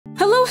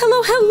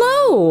Hello, hello,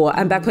 hello!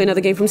 I'm back playing another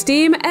game from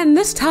Steam, and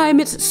this time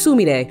it's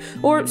Sumire,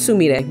 or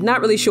Sumire, not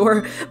really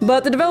sure,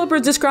 but the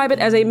developers describe it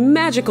as a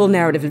magical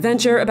narrative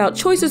adventure about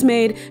choices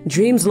made,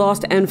 dreams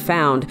lost and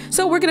found.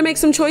 So we're gonna make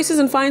some choices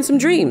and find some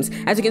dreams.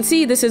 As you can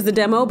see, this is the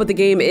demo, but the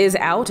game is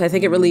out. I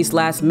think it released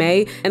last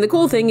May, and the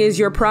cool thing is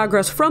your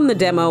progress from the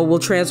demo will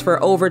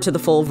transfer over to the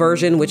full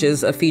version, which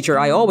is a feature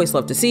I always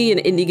love to see in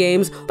indie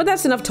games, but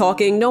that's enough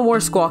talking, no more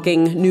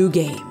squawking, new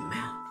game.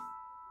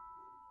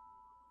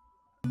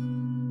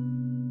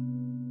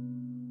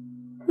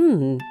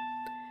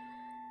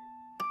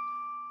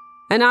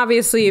 And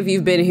obviously, if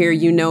you've been here,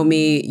 you know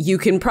me. You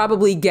can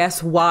probably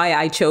guess why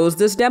I chose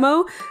this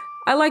demo.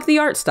 I like the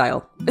art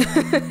style.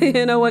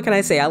 You know, what can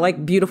I say? I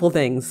like beautiful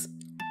things.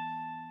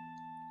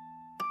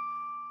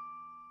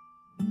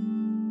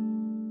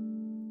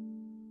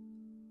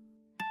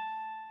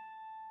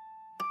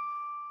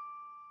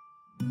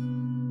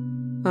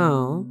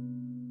 Oh.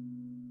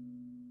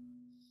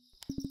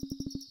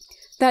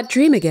 That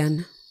dream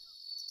again.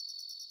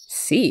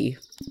 See.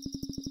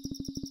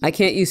 I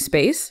can't use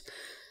space,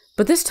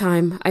 but this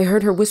time I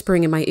heard her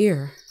whispering in my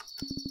ear.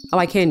 Oh,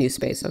 I can use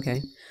space,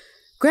 okay.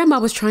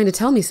 Grandma was trying to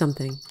tell me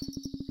something.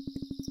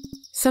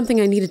 Something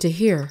I needed to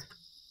hear.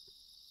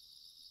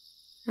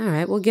 All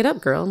right, well, get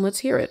up, girl, and let's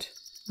hear it.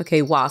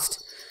 Okay,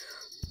 WASD.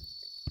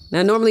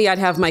 Now, normally I'd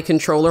have my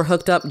controller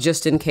hooked up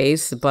just in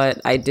case, but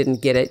I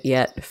didn't get it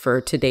yet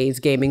for today's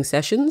gaming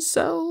session,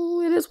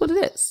 so it is what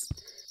it is.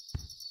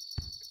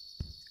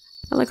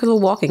 I like her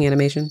little walking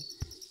animation.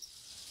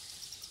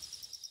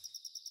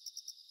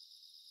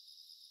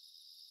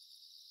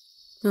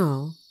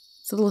 Oh,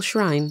 it's a little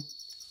shrine.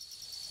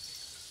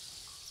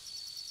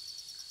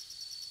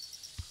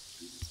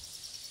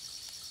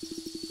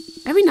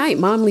 Every night,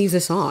 Mom leaves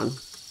this on.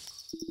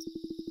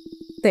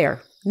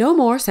 There, no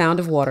more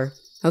sound of water.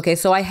 Okay,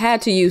 so I had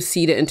to use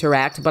C to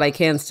interact, but I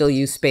can still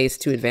use space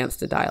to advance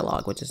the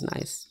dialogue, which is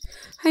nice.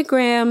 Hi,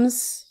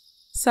 Grams.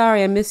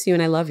 Sorry, I miss you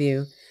and I love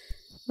you.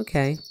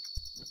 Okay.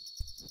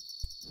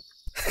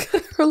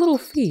 Her little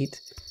feet.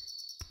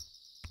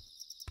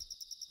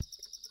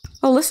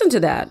 Oh, listen to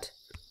that.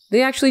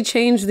 They actually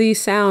changed the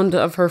sound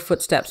of her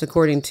footsteps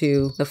according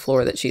to the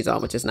floor that she's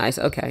on, which is nice.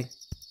 Okay.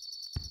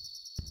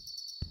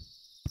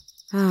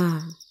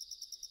 Ah.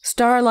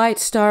 Starlight,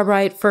 star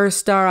bright, first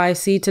star I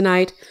see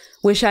tonight.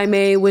 Wish I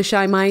may, wish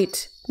I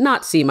might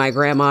not see my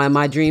grandma in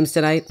my dreams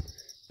tonight.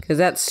 Because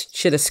that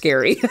shit is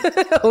scary.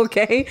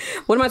 Okay.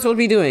 What am I supposed to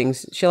be doing?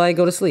 Shall I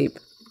go to sleep?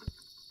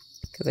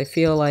 Because I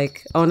feel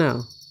like, oh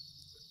no.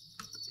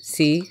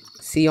 See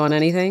on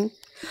anything?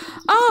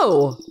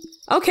 Oh!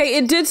 Okay,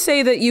 it did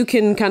say that you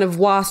can kind of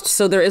WASD,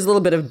 so there is a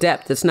little bit of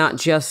depth. It's not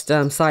just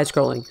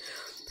side-scrolling.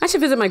 I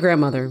should visit my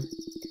grandmother.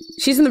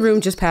 She's in the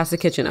room just past the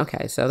kitchen.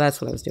 Okay, so that's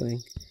what I was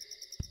doing.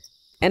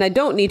 And I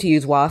don't need to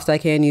use WASD. I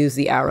can use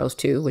the arrows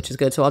too, which is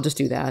good, so I'll just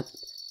do that.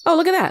 Oh,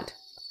 look at that.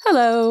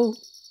 Hello.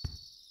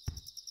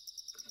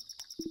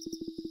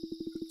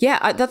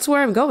 Yeah, that's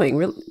where I'm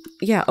going.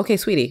 Yeah, okay,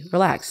 sweetie,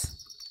 relax.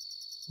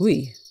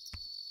 Wee.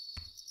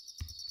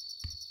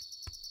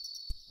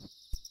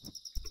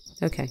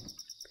 Okay.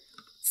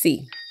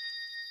 C.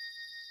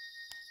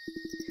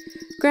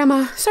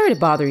 Grandma, sorry to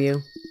bother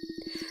you.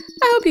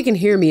 I hope you can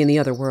hear me in the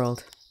other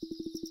world.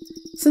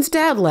 Since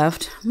Dad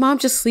left, Mom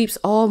just sleeps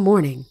all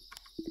morning.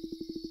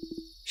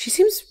 She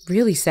seems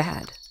really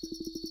sad.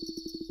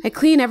 I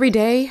clean every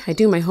day, I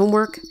do my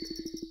homework,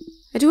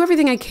 I do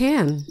everything I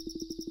can,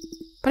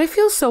 but I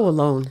feel so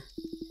alone.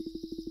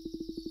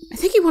 I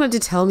think he wanted to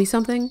tell me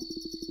something.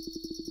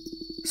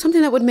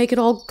 Something that would make it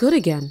all good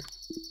again.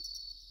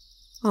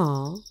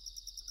 Aw.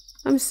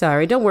 I'm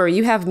sorry. Don't worry.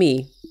 You have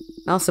me.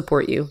 I'll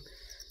support you.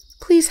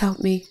 Please help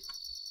me.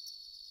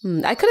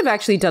 I could have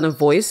actually done a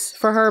voice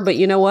for her, but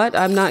you know what?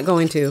 I'm not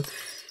going to.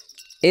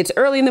 It's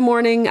early in the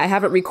morning. I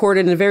haven't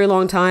recorded in a very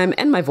long time,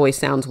 and my voice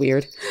sounds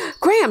weird.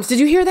 Grams, did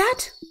you hear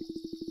that?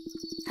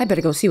 I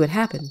better go see what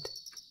happened.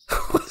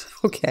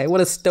 Okay,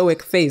 what a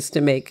stoic face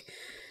to make.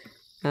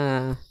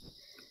 All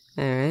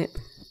right.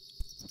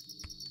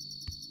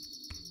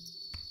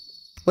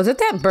 Was it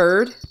that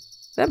bird? Did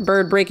that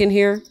bird break in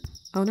here?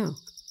 Oh, no.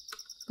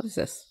 What is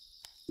this?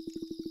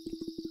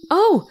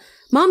 Oh,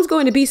 Mom's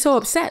going to be so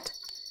upset.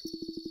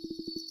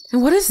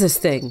 And what is this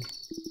thing?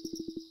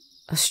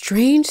 A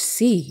strange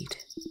seed.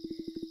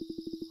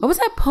 What was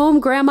that poem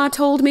Grandma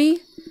told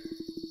me?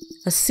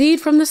 A seed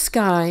from the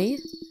sky,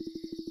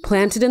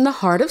 planted in the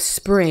heart of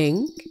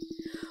spring.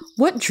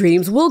 What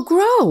dreams will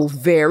grow?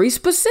 Very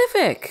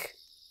specific.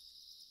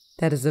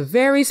 That is a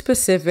very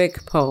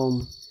specific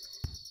poem.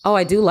 Oh,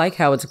 I do like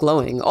how it's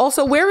glowing.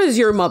 Also, where is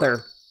your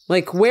mother?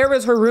 Like, where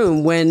is her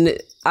room when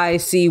I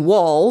see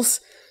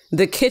walls,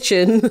 the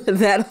kitchen,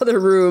 that other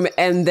room,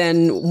 and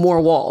then more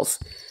walls?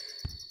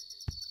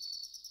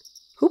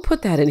 Who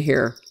put that in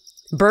here?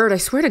 Bird, I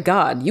swear to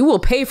God, you will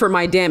pay for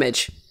my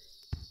damage.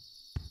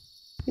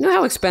 You know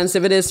how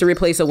expensive it is to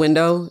replace a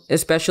window,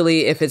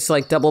 especially if it's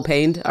like double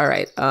paned? All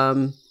right.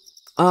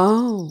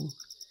 Oh,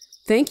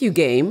 thank you,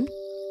 game.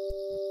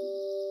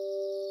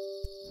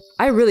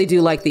 I really do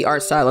like the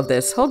art style of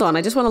this. Hold on,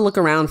 I just want to look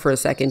around for a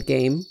second,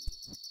 game.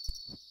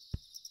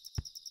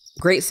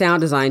 Great sound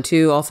design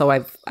too. Also,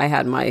 I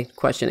had my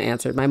question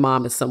answered. My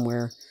mom is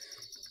somewhere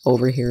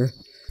over here.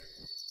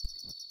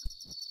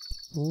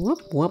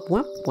 Whoop, whoop,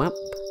 whoop, whoop.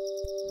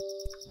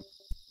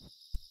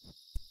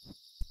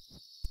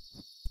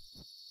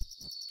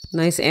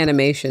 Nice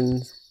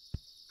animations.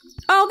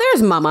 Oh,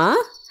 there's Mama.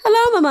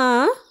 Hello,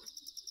 Mama.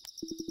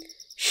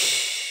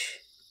 Shh.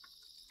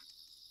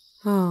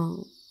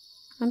 Oh,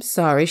 I'm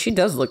sorry. She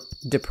does look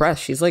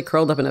depressed. She's like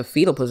curled up in a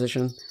fetal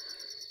position.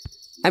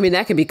 I mean,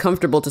 that can be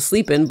comfortable to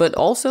sleep in, but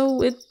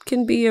also it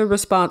can be a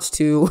response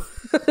to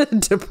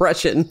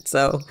depression.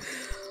 So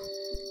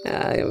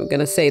I'm going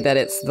to say that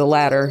it's the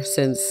latter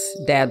since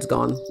Dad's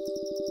gone.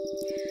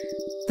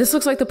 This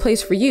looks like the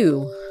place for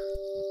you.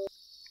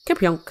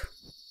 Kerpyonk.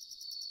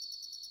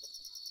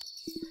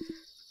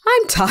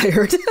 I'm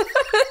tired.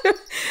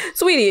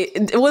 Sweetie,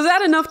 was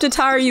that enough to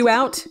tire you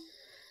out?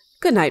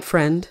 Good night,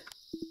 friend.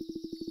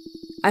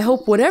 I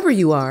hope whatever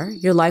you are,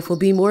 your life will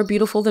be more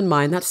beautiful than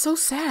mine. That's so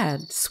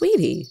sad.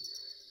 Sweetie.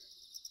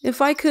 If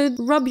I could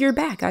rub your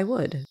back, I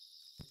would.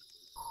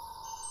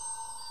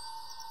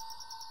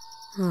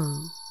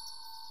 Oh.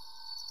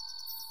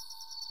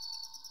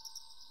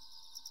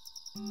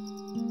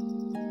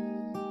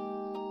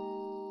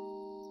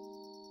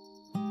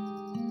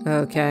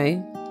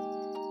 Okay.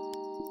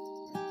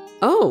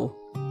 Oh.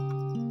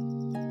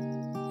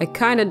 I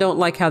kind of don't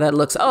like how that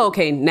looks. Oh,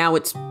 okay, now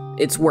it's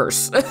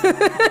worse.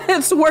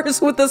 It's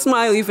worse with the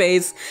smiley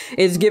face.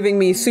 It's giving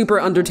me super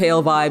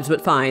Undertale vibes,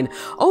 but fine.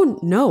 Oh,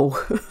 no.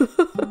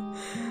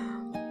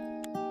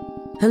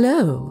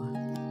 Hello.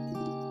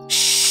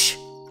 Shh.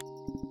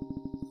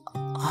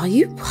 Are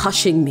you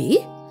hushing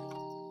me?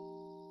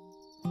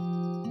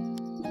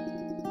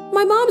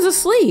 My mom's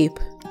asleep.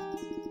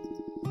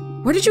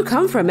 Where did you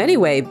come from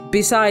anyway,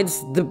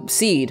 besides the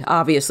seed,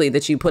 obviously,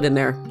 that you put in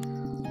there?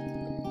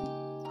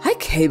 I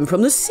came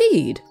from the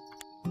seed.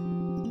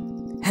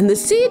 And the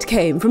seed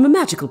came from a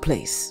magical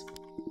place.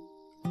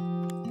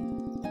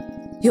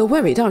 You're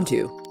worried, aren't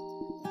you?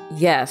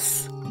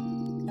 Yes.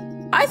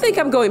 I think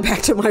I'm going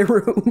back to my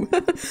room.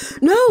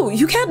 No,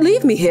 you can't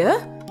leave me here.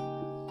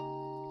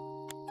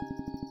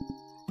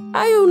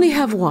 I only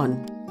have one.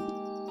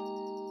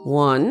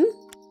 One?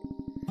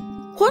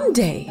 One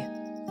day.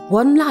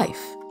 One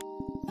life.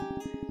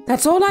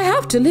 That's all I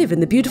have to live in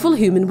the beautiful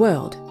human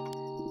world.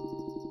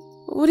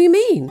 What do you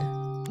mean?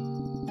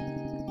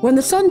 When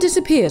the sun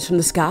disappears from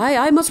the sky,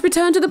 I must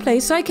return to the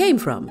place I came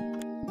from.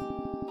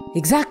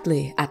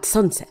 Exactly at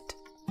sunset.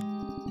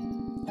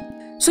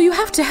 So you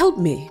have to help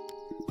me.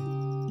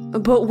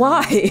 But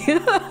why?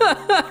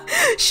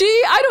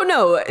 I don't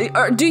know.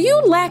 Do you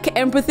lack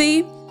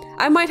empathy?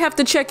 I might have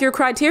to check your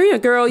criteria,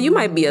 girl. You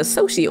might be a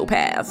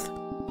sociopath.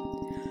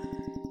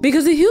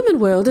 Because the human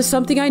world is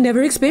something I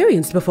never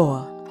experienced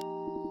before.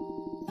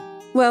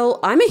 Well,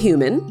 I'm a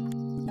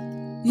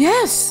human.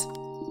 Yes.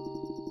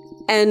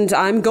 And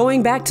I'm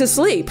going back to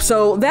sleep,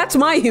 so that's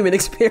my human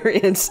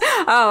experience.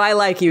 Oh, I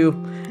like you.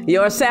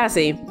 You're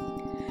sassy.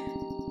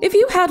 If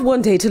you had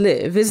one day to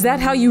live, is that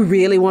how you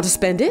really want to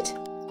spend it?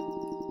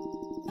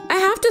 I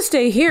have to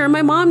stay here.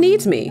 My mom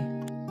needs me.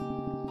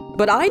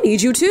 But I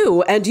need you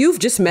too, and you've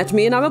just met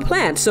me and I'm a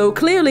plant, so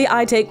clearly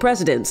I take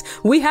precedence.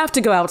 We have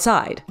to go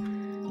outside.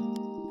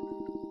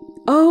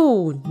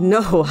 Oh,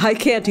 no, I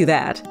can't do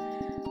that.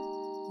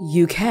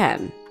 You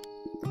can.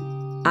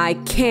 I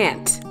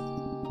can't.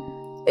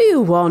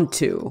 You want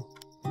to.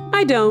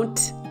 I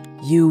don't.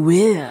 You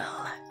will.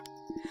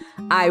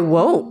 I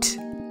won't.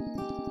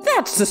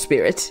 That's the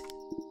spirit.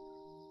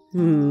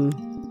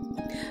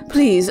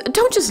 Please,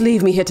 don't just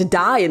leave me here to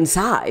die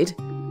inside.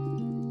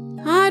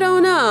 I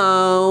don't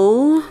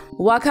know.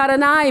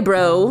 Wakaranai,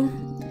 bro.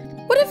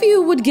 What if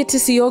you would get to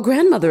see your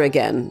grandmother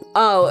again?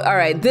 Oh, all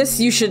right, this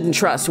you shouldn't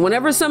trust.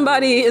 Whenever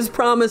somebody is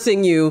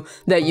promising you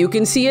that you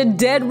can see a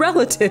dead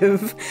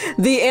relative,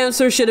 the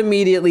answer should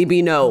immediately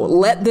be no.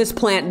 Let this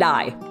plant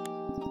die.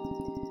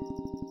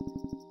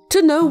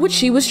 To know what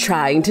she was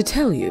trying to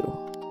tell you.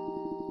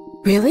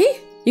 Really?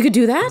 You could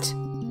do that?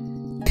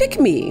 Pick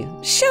me.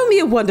 Show me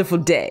a wonderful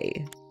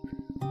day.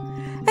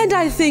 And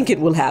I think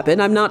it will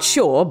happen. I'm not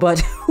sure,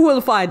 but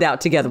we'll find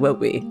out together, won't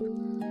we?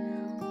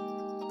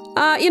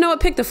 You know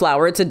what? Pick the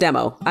flower. It's a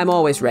demo. I'm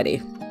always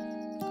ready.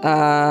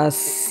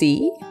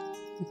 C?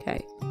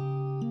 Okay.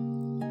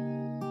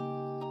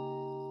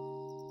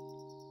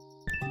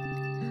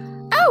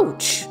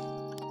 Ouch!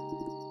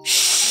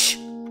 Shh!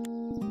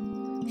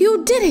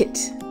 You did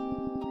it!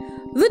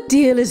 The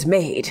deal is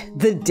made.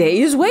 The day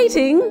is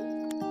waiting.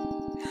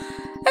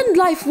 And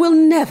life will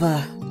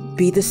never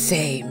be the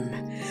same.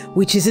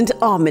 Which isn't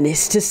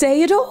ominous to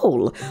say at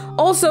all.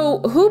 Also,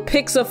 who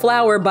picks a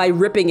flower by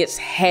ripping its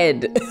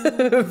head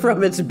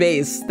from its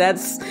base?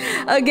 That's,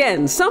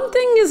 again,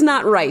 something is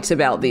not right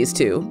about these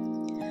two.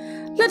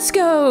 Let's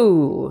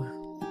go.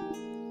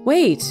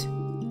 Wait,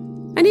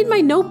 I need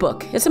my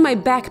notebook. It's in my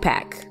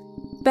backpack.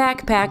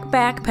 Backpack,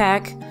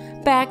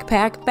 backpack,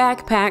 backpack,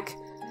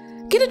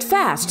 backpack. Get it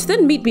fast,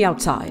 then meet me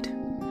outside.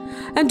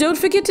 And don't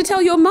forget to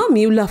tell your mum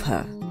you love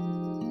her.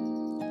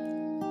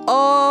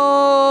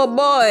 Oh,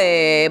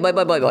 boy.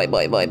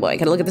 Boy.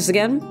 Can I look at this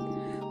again?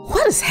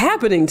 What is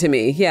happening to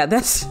me? Yeah,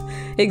 that's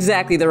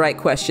exactly the right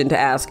question to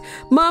ask.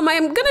 Mom, I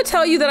am going to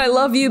tell you that I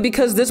love you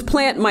because this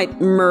plant might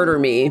murder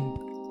me.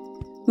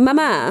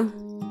 Mama.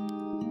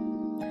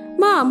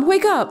 Mom,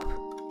 wake up.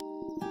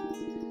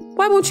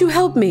 Why won't you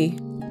help me?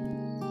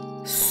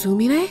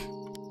 Sumire?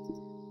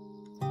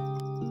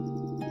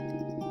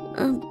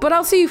 But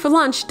I'll see you for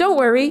lunch. Don't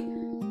worry.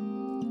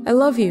 I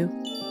love you.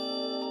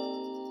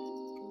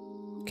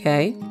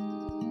 Okay.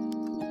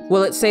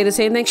 Will it say the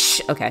same thing? Shh.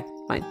 Okay,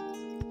 fine.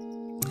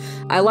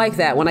 I like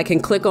that when I can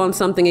click on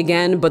something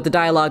again, but the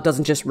dialogue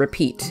doesn't just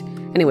repeat.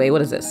 Anyway,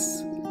 what is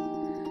this?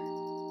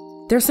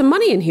 There's some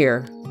money in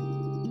here.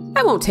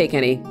 I won't take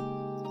any.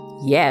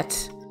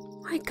 Yet.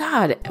 My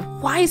God,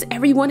 why is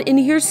everyone in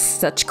here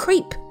such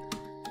creep?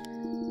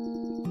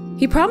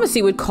 He promised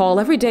he would call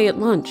every day at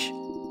lunch.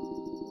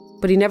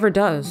 But he never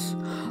does.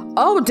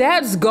 Oh,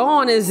 Dad's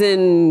gone as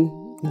in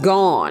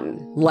gone.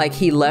 Like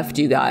he left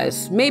you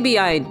guys. Maybe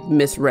I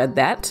misread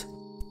that.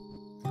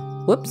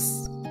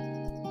 Whoops.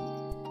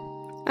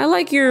 I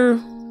like your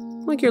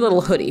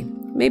little hoodie.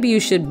 Maybe you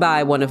should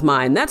buy one of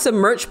mine. That's a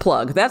merch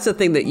plug. That's a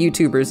thing that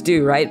YouTubers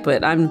do, right?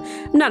 But I'm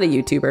not a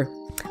YouTuber.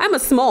 I'm a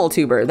small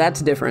tuber.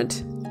 That's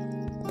different.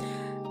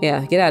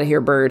 Yeah, get out of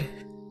here, bird.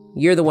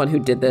 You're the one who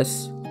did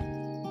this.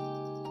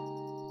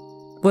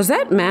 Was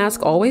that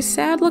mask always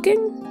sad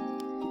looking?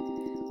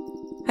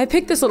 I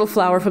picked this little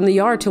flower from the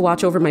yard to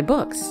watch over my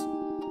books.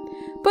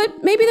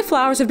 But maybe the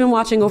flowers have been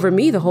watching over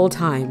me the whole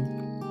time.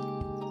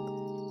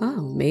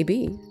 Oh,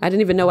 maybe. I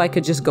didn't even know I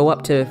could just go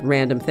up to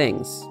random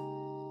things.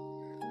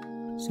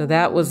 So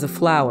that was the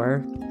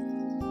flower.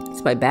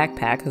 It's my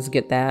backpack. Let's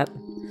get that.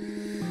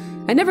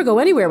 I never go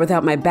anywhere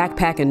without my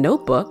backpack and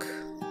notebook.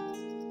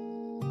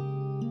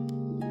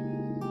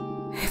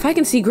 If I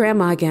can see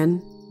Grandma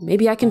again,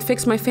 maybe I can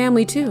fix my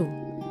family too.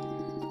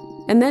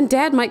 And then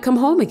Dad might come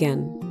home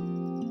again.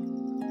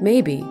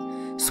 Maybe.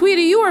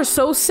 Sweetie, you are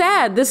so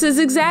sad. This is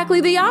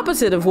exactly the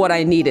opposite of what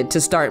I needed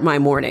to start my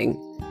morning.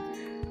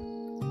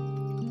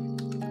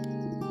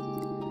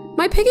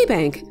 My piggy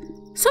bank.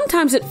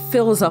 Sometimes it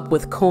fills up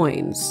with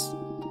coins.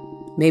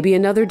 Maybe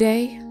another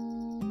day?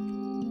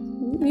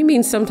 You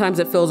mean sometimes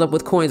it fills up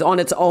with coins on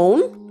its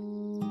own?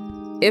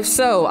 If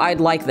so, I'd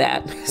like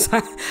that.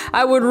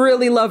 I would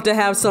really love to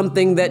have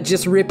something that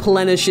just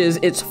replenishes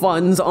its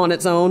funds on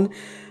its own.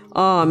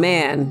 Oh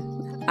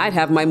man, I'd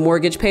have my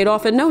mortgage paid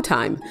off in no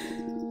time.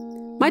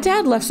 My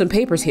dad left some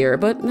papers here,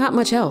 but not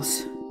much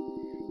else.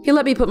 He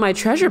let me put my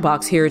treasure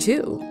box here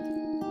too.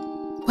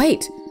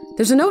 Wait,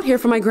 there's a note here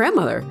from my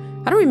grandmother.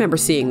 I don't remember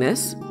seeing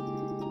this.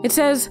 It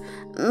says,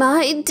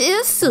 "My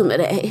dear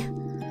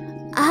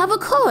Sumire, I have a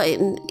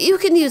coin. You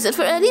can use it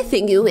for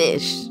anything you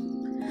wish.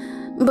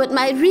 But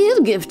my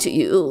real gift to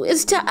you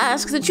is to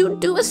ask that you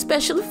do a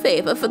special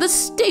favor for the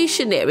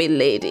stationery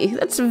lady.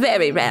 That's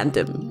very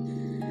random.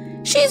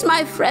 She's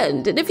my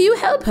friend, and if you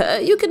help her,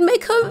 you can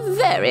make her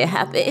very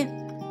happy."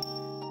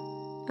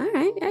 All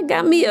right, I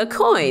got me a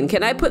coin.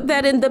 Can I put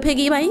that in the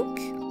piggy bank?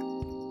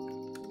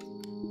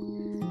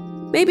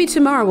 Maybe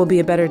tomorrow will be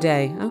a better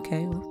day.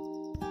 Okay.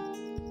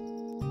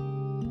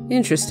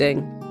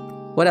 Interesting.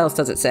 What else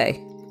does it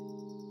say?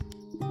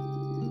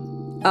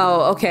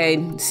 Oh,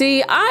 okay.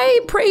 See, I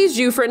praised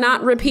you for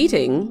not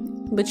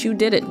repeating, but you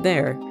did it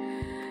there.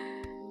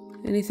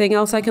 Anything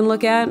else I can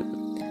look at?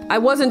 I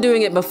wasn't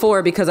doing it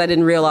before because I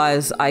didn't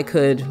realize I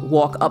could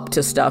walk up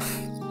to stuff.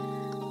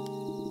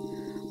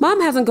 Mom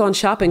hasn't gone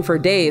shopping for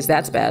days.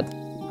 That's bad.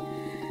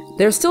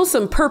 There's still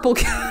some purple...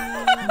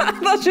 I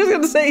thought she was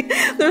going to say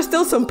there's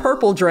still some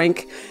purple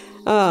drink.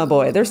 Oh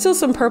boy, there's still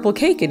some purple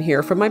cake in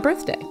here for my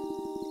birthday.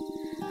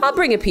 I'll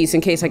bring a piece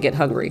in case I get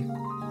hungry.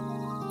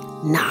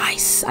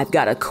 Nice. I've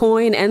got a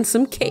coin and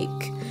some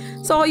cake.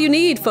 So all you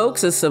need,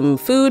 folks, is some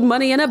food,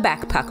 money, and a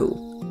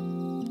backpacku.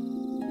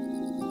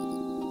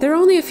 There are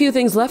only a few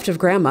things left of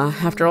Grandma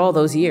after all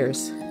those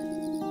years.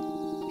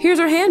 Here's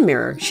her hand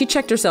mirror. She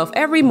checked herself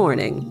every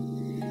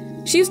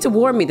morning. She used to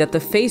warn me that the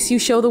face you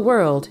show the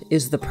world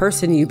is the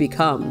person you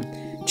become.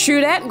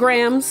 True that,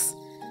 Grams.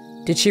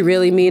 Did she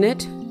really mean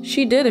it?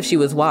 She did if she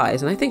was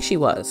wise, and I think she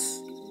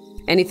was.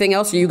 Anything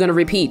else, or are you going to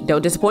repeat?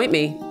 Don't disappoint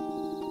me.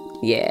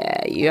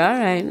 Yeah, you're all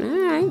right.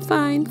 All right,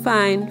 fine.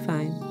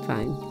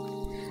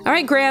 All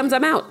right, Grams,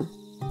 I'm out.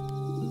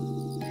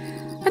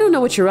 I don't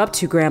know what you're up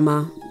to,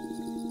 Grandma,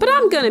 but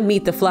I'm going to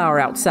meet the flower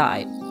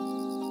outside.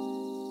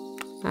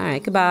 All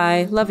right,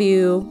 goodbye. Love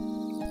you.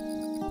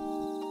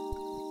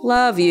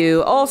 Love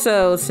you.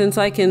 Also, since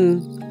I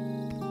can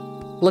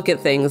look at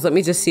things, let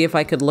me just see if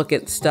I could look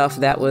at stuff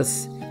that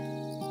was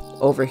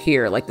over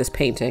here, like this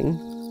painting.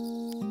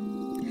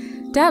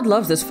 Dad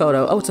loves this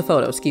photo. Oh, it's a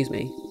photo, excuse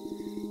me.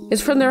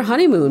 It's from their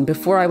honeymoon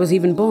before I was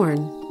even born.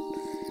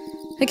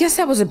 I guess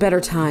that was a better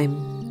time.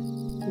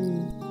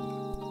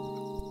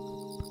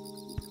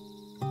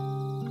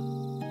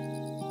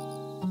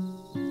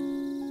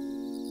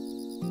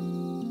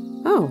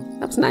 Oh,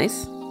 that was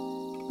nice.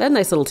 That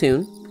nice little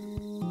tune.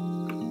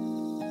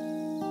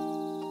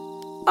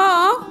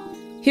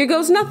 Here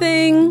goes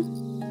nothing.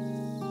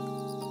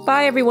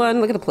 Bye, everyone.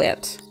 Look at the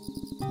plant.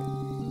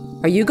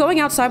 Are you going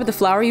outside with the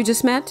flower you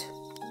just met?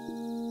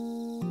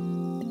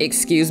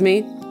 Excuse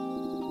me?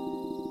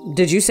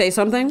 Did you say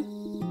something?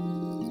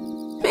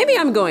 Maybe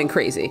I'm going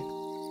crazy.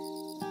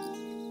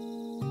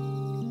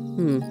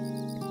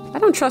 I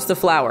don't trust the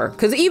flower,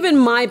 because even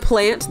my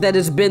plant that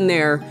has been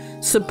there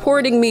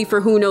supporting me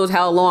for who knows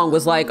how long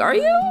was like, are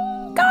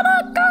you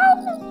gonna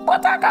go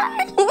with that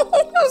guy?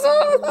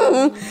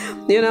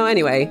 You know,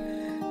 anyway.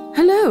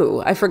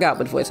 Hello. I forgot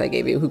what voice I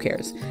gave you. Who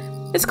cares?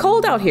 It's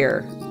cold out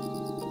here.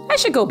 I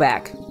should go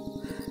back.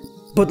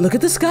 But look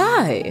at the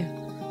sky.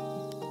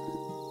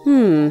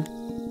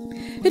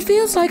 It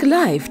feels like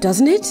life,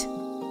 doesn't it?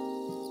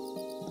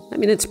 I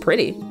mean, it's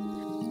pretty.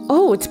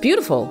 Oh, it's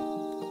beautiful.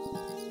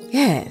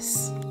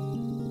 Yes.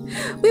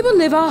 We will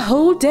live our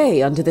whole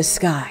day under the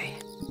sky.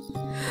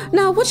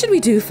 Now, what should we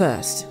do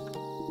first?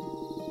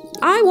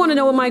 I want to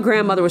know what my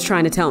grandmother was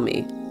trying to tell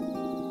me.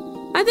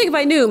 I think if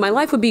I knew, my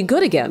life would be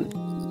good again.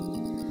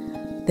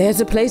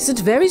 There's a place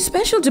that's very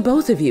special to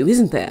both of you,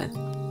 isn't there?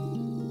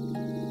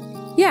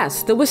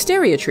 Yes, the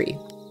wisteria tree.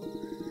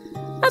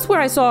 That's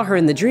where I saw her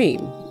in the dream.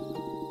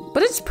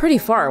 But it's pretty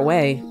far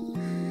away.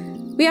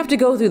 We have to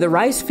go through the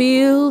rice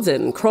fields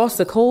and cross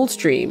the cold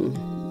stream.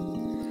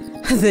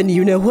 Then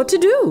you know what to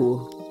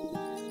do.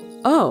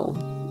 Oh.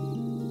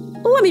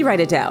 Let me write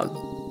it down.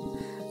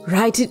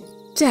 Write it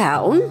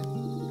down?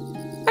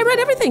 I write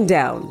everything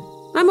down.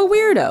 I'm a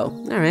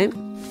weirdo. All right.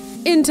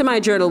 Into my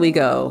journal we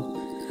go.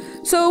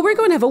 So we're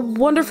going to have a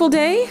wonderful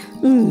day?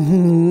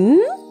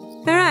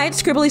 All right,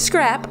 scribbly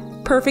scrap.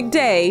 Perfect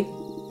day.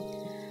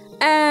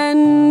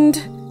 And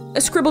a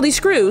scribbledy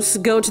screws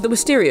go to the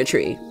wisteria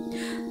tree.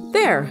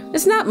 There.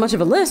 It's not much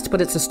of a list,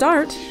 but it's a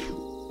start.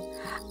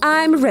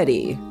 I'm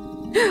ready.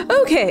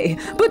 Okay,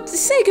 but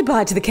say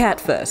goodbye to the cat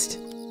first.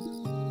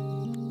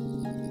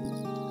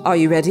 Are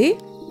you ready?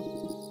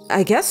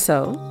 I guess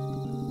so.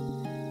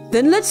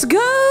 Then let's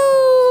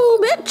go,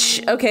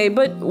 bitch! Okay,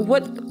 but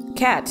what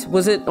cat?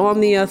 Was it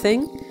on the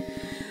thing?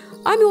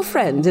 I'm your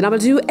friend, and I'm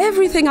gonna do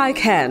everything I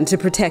can to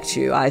protect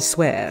you, I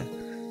swear.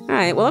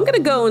 Alright, well, I'm gonna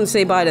go and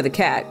say bye to the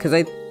cat, because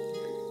I...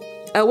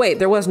 Oh, wait,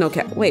 there was no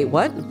cat. Wait,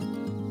 what?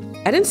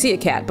 I didn't see a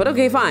cat, but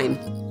okay, fine.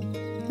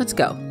 Let's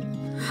go.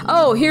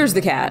 Oh, here's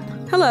the cat.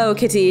 Hello,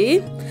 kitty.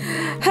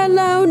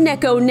 Hello,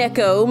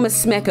 Neko,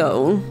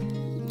 Masmeko.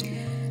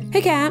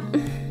 Hey, cat.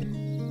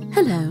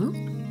 Hello.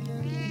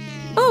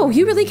 Oh,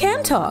 you really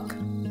can talk.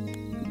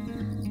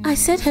 I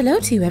said hello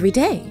to you every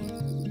day.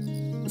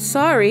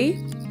 Sorry.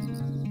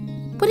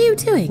 What are you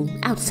doing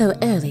out so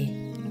early?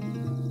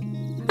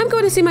 I'm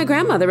going to see my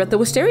grandmother at the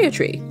wisteria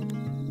tree.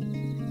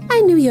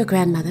 I knew your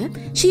grandmother.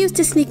 She used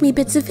to sneak me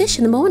bits of fish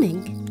in the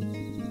morning.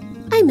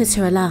 I miss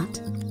her a lot.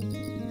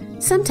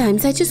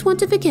 Sometimes I just want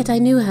to forget I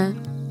knew her.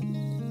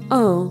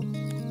 Oh.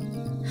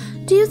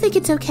 Do you think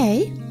it's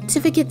okay to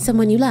forget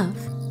someone you love?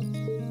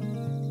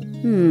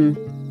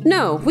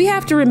 No, we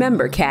have to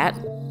remember, cat.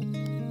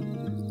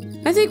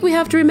 I think we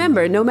have to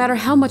remember no matter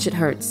how much it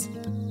hurts.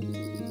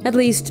 At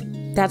least,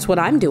 that's what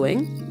I'm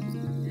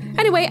doing.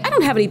 Anyway, I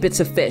don't have any bits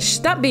of fish.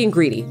 Stop being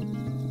greedy.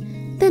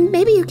 Then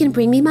maybe you can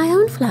bring me my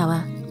own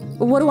flower.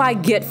 What do I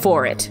get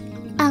for it?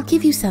 I'll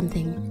give you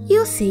something.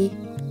 You'll see.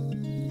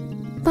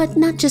 But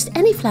not just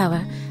any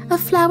flower. A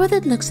flower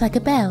that looks like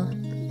a bell.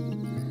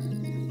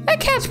 That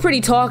cat's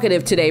pretty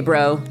talkative today,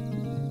 bro.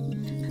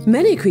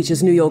 Many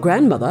creatures knew your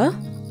grandmother.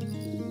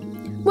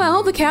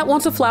 Well, the cat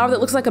wants a flower that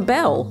looks like a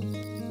bell.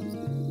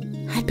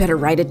 I'd better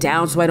write it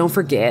down so I don't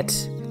forget.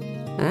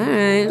 All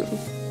right.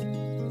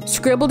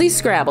 Scribbledy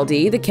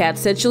scrabbledy, the cat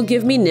said she'll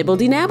give me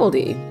nibbledy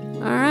nabbledy.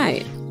 All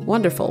right,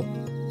 wonderful.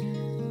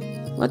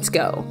 Let's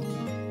go.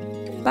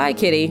 Bye,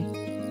 kitty.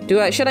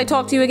 Should I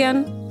talk to you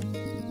again?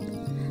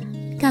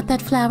 Got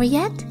that flower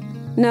yet?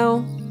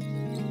 No.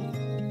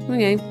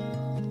 Okay.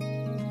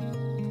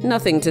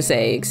 Nothing to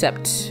say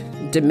except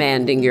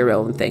demanding your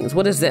own things.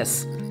 What is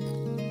this?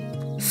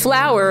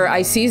 Flower,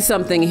 I see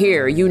something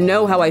here. You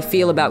know how I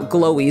feel about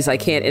glowies I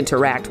can't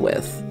interact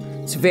with.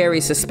 It's very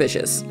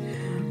suspicious.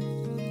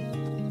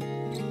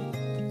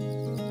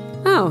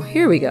 Oh,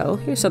 here we go.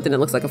 Here's something that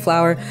looks like a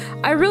flower.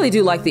 I really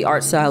do like the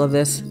art style of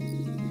this.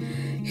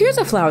 Here's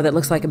a flower that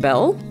looks like a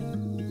bell.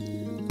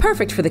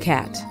 Perfect for the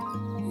cat.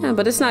 Yeah,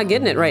 but it's not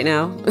getting it right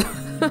now.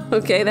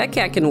 Okay, that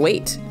cat can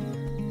wait.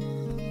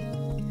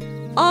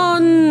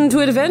 On to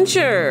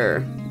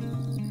adventure.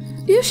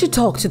 You should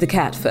talk to the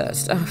cat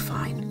first. Oh,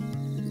 fine.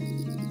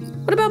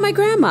 What about my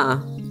grandma?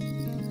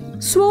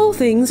 Small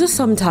things are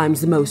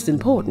sometimes the most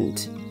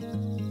important.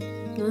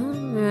 All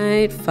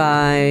right,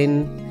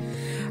 fine.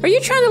 Are you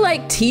trying to,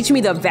 like, teach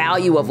me the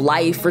value of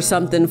life or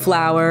something,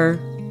 flower?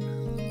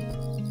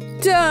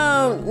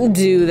 Don't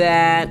do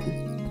that.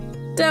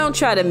 Don't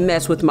try to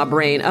mess with my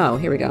brain. Oh,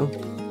 here we go.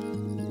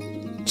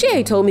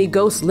 Jay told me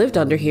ghosts lived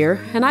under here,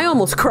 and I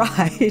almost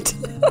cried.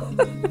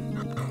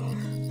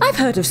 I've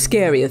heard of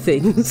scarier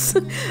things.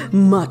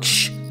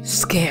 Much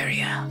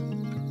scarier.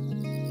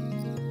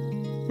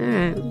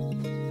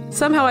 Alright.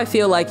 Somehow I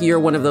feel like you're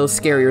one of those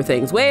scarier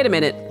things. Wait a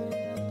minute.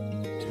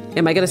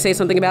 Am I going to say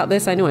something about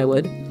this? I know I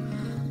would.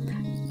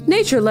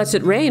 Nature lets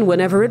it rain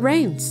whenever it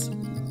rains.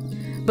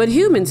 But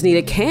humans need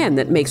a can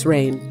that makes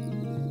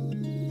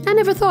rain. I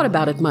never thought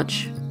about it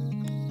much.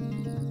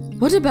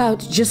 What about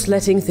just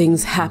letting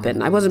things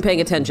happen? I wasn't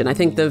paying attention. I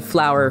think the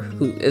flower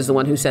is the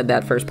one who said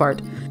that first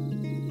part.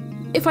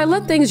 If I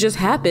let things just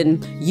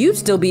happen, you'd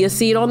still be a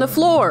seed on the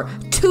floor.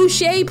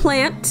 Touché,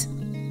 plant.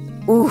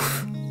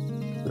 Oof.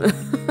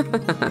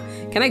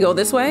 Can I go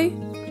this way?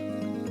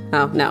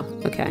 Oh, no.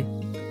 Okay.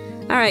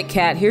 All right,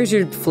 cat, here's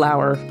your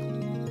flower.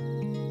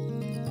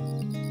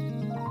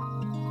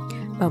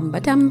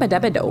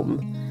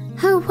 Bum-ba-dum-ba-da-ba-dome.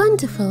 How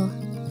wonderful.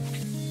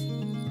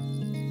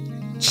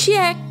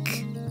 Check.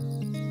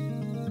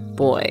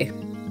 Boy.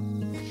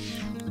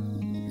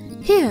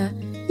 Here,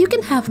 you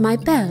can have my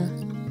bell.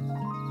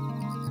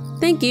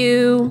 Thank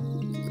you.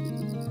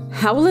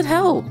 How will it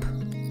help?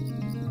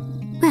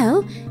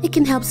 Well, it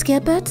can help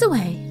scare birds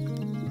away.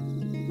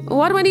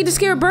 Why do I need to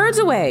scare birds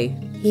away?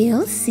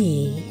 You'll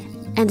see.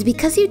 And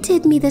because you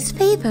did me this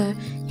favor,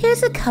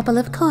 here's a couple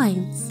of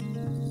coins.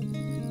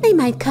 They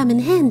might come in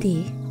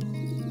handy.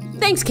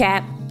 Thanks,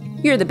 cat.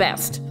 You're the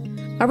best.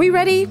 Are we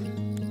ready?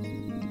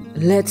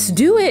 Let's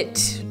do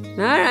it. All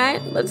right,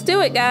 let's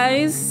do it,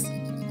 guys.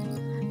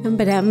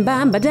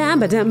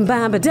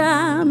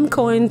 Ba-dum-bam-ba-dum-ba-dum-bam-ba-dum.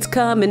 Coins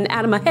coming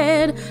out of my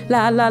head.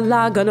 La la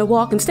la, gonna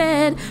walk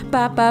instead.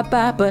 Ba ba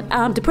ba, but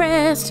I'm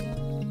depressed.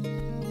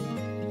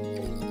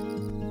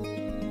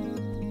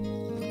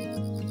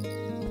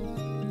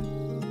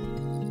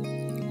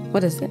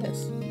 What is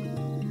this?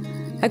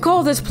 I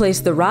call this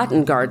place the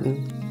Rotten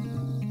Garden.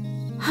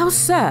 How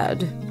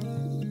sad.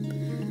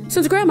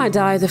 Since Grandma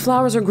died, the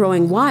flowers are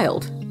growing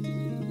wild.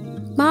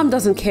 Mom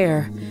doesn't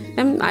care,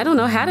 and I don't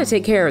know how to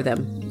take care of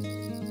them.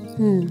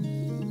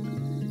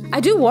 I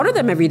do water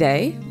them every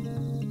day.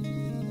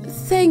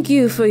 Thank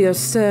you for your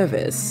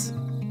service.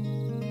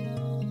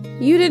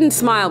 You didn't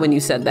smile when you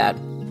said that.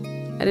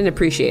 I didn't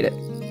appreciate it.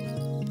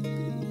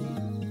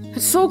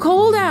 It's so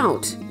cold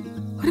out.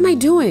 What am I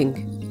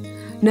doing?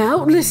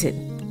 Now,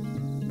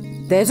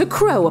 listen. There's a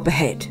crow up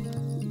ahead.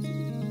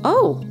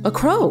 Oh, a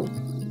crow.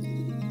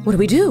 What do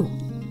we do?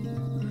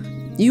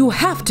 You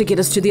have to get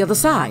us to the other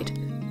side.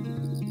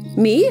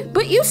 Me?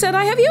 But you said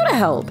I have you to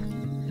help.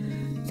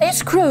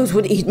 These crows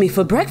would eat me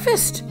for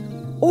breakfast.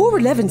 Or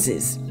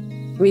Levinses.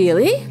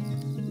 Really?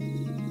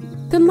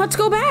 Then let's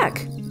go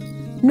back.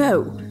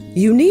 No,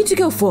 you need to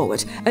go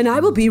forward, and I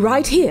will be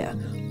right here,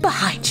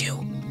 behind you.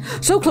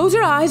 So close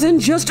your eyes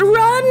and just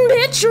run,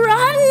 bitch,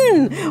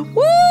 run!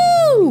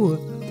 Woo!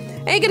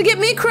 Ain't gonna get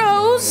me,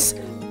 crows!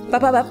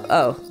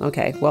 Oh,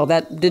 okay. Well,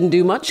 that didn't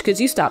do much because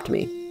you stopped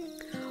me.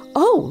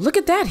 Oh, look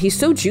at that. He's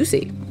so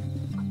juicy.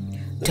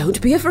 Don't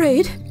be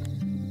afraid.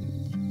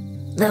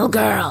 Little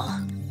girl.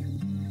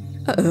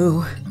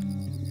 Uh-oh.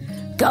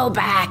 Go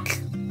back.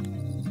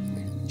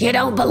 You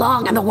don't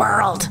belong in the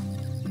world.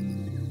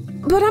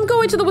 But I'm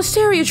going to the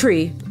wisteria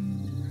tree.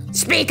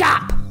 Speak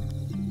up.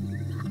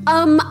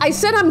 I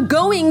said I'm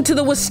going to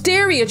the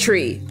wisteria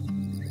tree.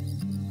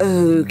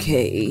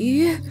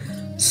 Okay.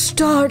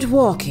 Start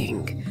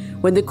walking.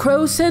 When the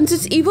crow sends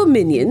its evil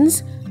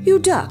minions, you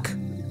duck.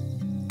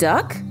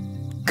 Duck?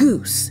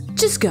 Goose.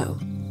 Just go.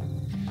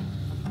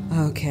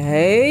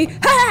 Okay.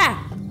 Ha!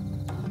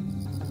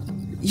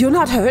 You're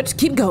not hurt.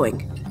 Keep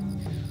going.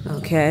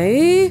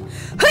 Okay.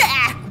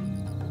 Ha!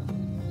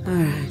 All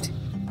right.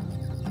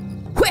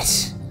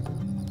 Whish!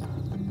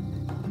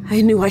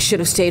 I knew I should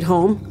have stayed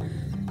home.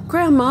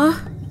 Grandma,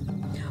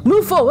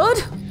 move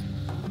forward.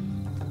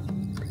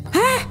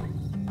 Ha!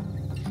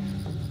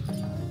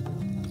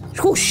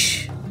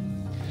 Whoosh.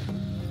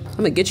 I'm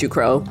gonna get you,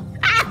 Crow.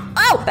 Ah!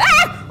 Oh!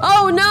 Ah!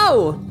 Oh,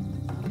 no!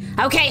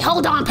 Okay,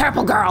 hold on,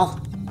 purple girl.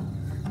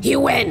 You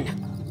win.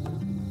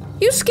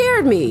 You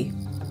scared me.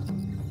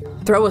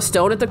 Throw a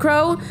stone at the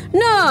crow?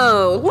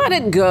 No, let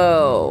it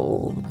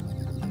go.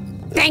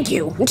 Thank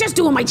you. I'm just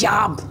doing my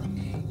job.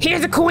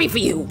 Here's a coin for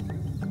you.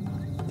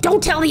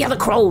 Don't tell the other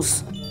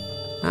crows.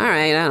 All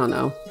right, I don't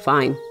know.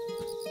 Fine.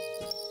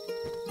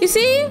 You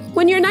see,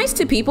 when you're nice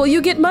to people,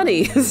 you get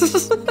money.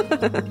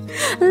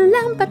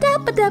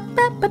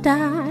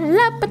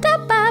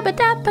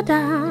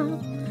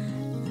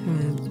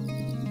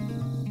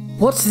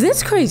 What's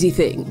this crazy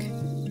thing?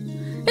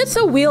 It's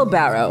a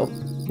wheelbarrow.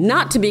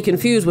 Not to be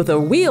confused with a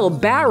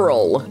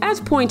wheelbarrow,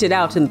 as pointed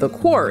out in the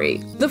quarry.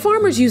 The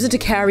farmers use it to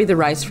carry the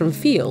rice from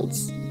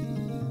fields.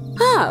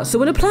 Ah, so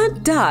when a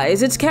plant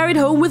dies, it's carried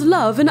home with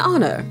love and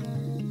honor.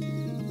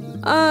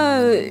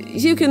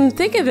 You can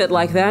think of it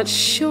like that,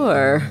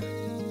 sure.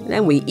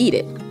 Then we eat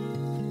it.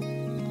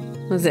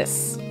 What's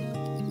this?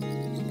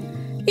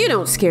 You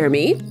don't scare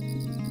me.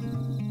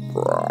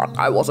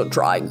 I wasn't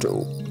trying to.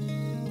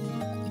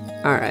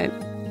 All right.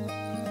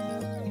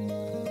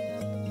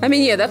 I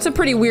mean, yeah, that's a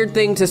pretty weird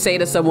thing to say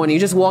to someone. You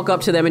just walk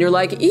up to them and you're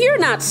like, you're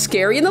not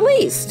scary in the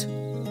least.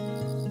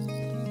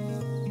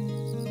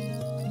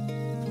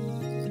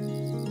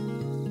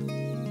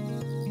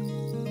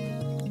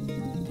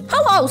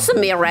 Hello,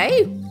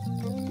 Sumire.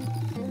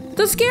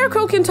 The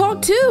Scarecrow can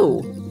talk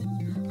too.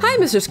 Hi,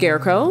 Mr.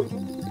 Scarecrow.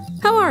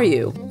 How are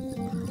you?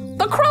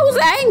 The crow's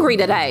angry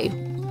today.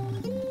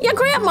 Your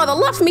grandmother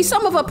left me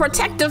some of her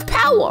protective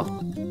power,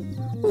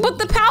 but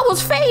the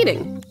power's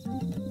fading.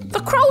 The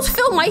crows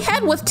fill my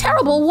head with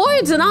terrible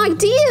words and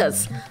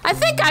ideas. I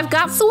think I've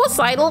got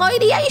suicidal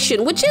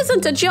ideation, which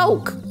isn't a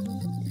joke.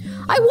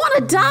 I want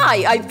to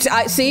die.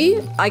 I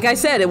see, like I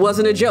said, it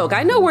wasn't a joke.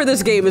 I know where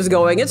this game is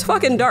going. It's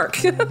fucking dark.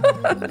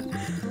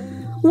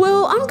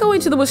 Well, I'm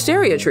going to the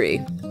wisteria tree.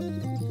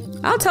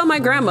 I'll tell my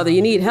grandmother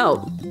you need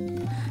help.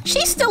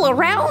 She's still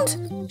around?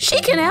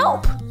 She can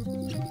help?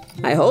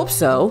 I hope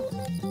so.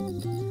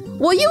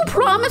 Will you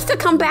promise to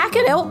come back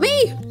and help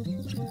me?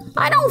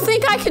 I don't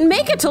think I can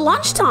make it to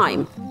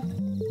lunchtime.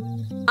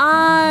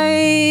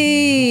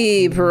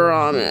 I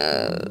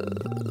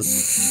promise.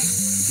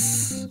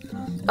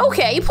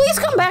 Okay, please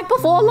come back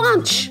before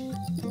lunch.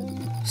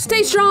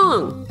 Stay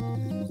strong.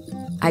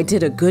 I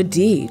did a good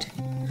deed.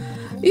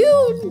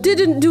 You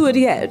didn't do it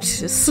yet.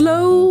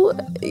 Slow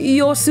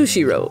your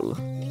sushi roll.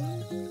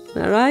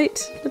 All right,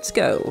 let's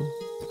go.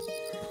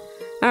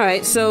 All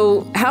right,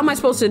 so how am I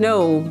supposed to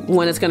know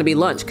when it's going to be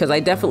lunch? Because I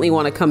definitely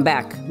want to come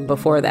back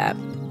before that.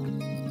 I'm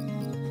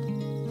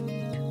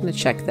gonna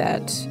check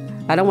that.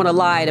 I don't want to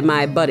lie to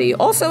my buddy.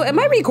 Also, am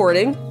I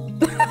recording?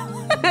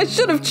 I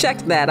should have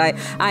checked that.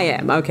 I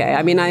am. Okay.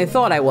 I mean, I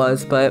thought I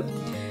was, but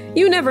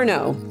you never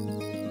know.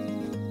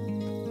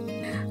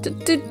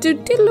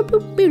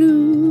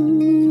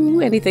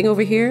 Anything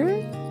over here?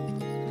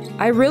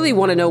 I really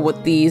want to know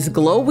what these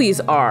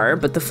glowies are,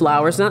 but the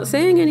flower's not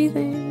saying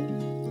anything.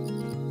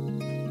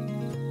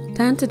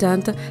 Danta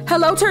danta.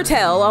 Hello,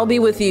 Turtle. I'll be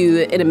with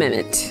you in a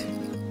minute.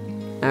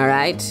 All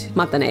right.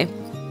 Matane.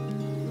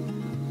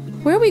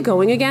 Where are we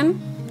going again?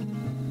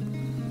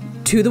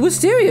 To the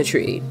wisteria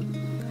tree.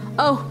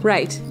 Oh,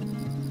 right.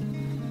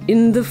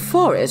 In the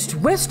forest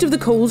west of the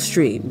cold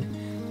stream.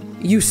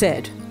 You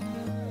said.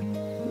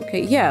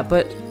 Okay, yeah,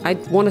 but I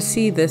want to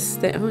see this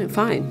thing. Oh,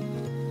 fine.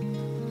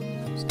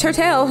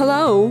 Turtle,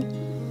 hello.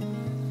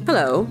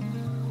 Hello.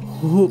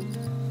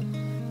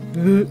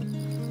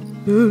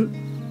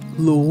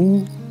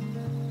 Hello.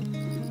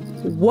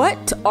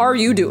 What are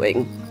you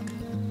doing?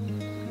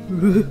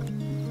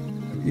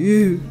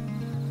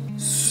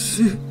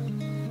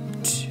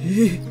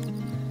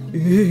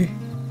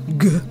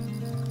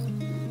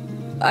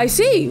 I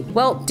see.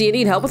 Well, do you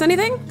need help with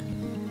anything?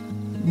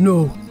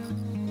 No.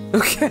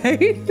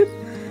 Okay.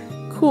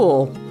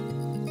 Cool.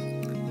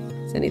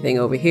 Is anything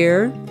over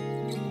here?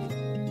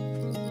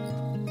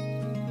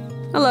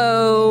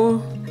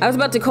 Hello. I was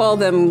about to call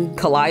them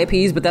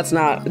calliopes, but that's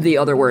not the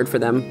other word for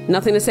them.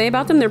 Nothing to say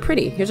about them? They're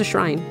pretty. Here's a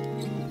shrine.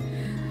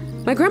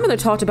 My grandmother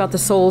talked about the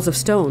souls of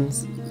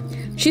stones.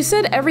 She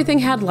said everything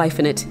had life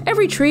in it.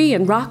 Every tree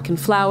and rock and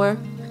flower.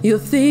 You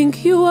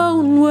think you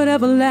own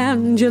whatever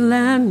land you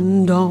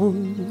land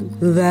on.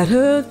 That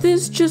earth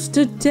is just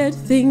a dead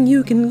thing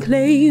you can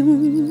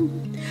claim.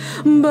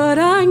 But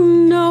I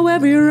know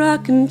every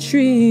rock and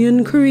tree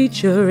and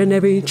creature, and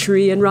every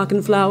tree and rock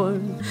and flower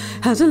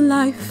has a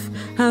life,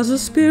 has a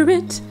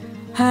spirit,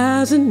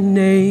 has a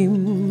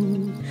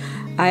name.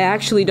 I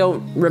actually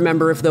don't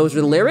remember if those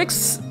are the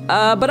lyrics,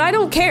 but I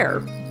don't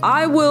care.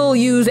 I will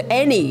use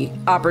any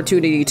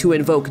opportunity to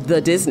invoke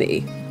the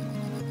Disney.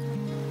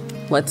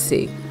 Let's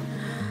see.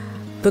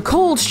 The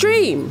cold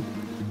stream.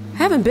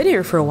 Haven't been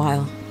here for a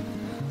while.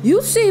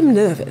 You seem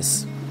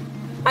nervous.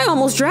 I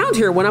almost drowned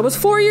here when I was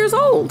 4 years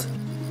old.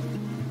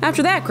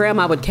 After that,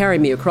 Grandma would carry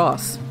me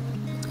across.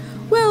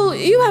 Well,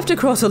 you have to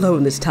cross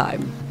alone this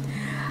time.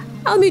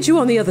 I'll meet you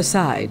on the other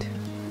side.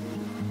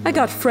 I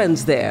got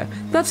friends there.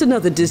 That's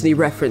another Disney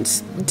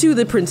reference to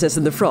The Princess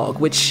and the Frog,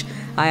 which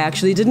I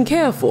actually didn't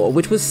care for,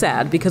 which was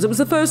sad because it was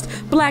the first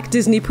black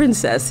Disney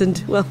princess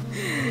and, well,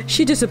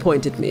 she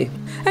disappointed me.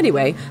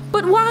 Anyway,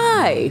 but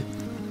why?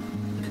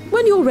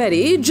 When you're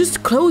ready,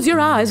 just close your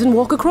eyes and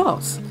walk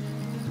across.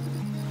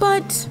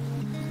 But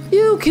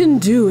you can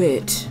do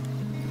it.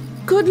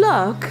 Good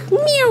luck.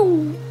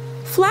 Meow.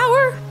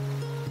 Flower?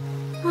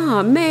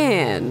 Aw,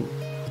 man.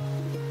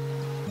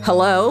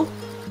 Hello?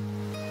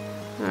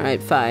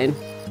 Alright, fine.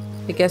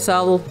 I guess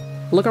I'll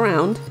look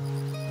around.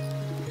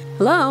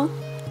 Hello?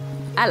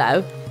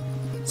 Hello.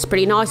 It's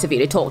pretty nice of you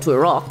to talk to a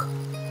rock.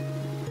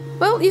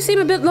 Well, you seem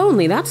a bit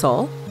lonely, that's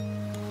all.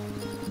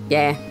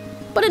 Yeah,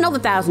 but another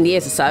 1,000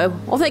 years or so,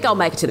 I think I'll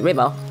make it to the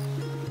river.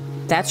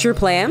 That's your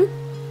plan?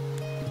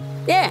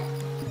 Yeah.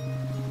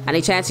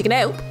 Any chance you can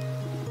help?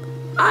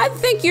 I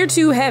think you're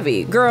too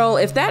heavy. Girl,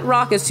 if that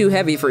rock is too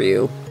heavy for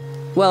you,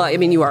 well, I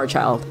mean, you are a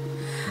child.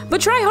 But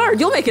try hard,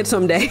 you'll make it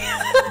someday.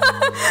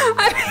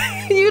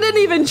 You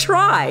didn't even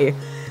try.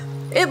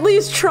 At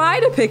least try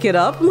to pick it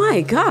up.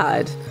 My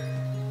God.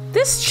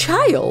 This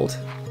child.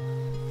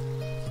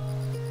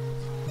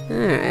 All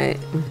right.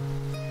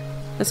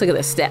 Let's look at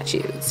this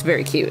statue. It's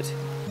very cute.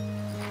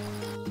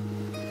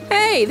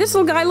 Hey, this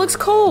little guy looks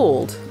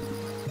cold.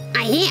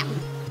 I am.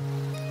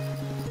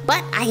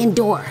 But I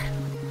endure.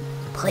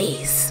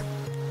 Please.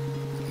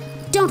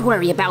 Don't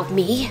worry about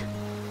me.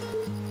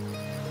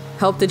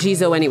 Help the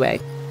Jizo anyway.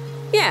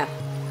 Yeah,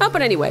 Oh,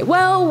 but anyway,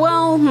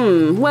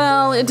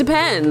 well, it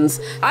depends.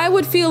 I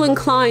would feel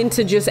inclined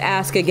to just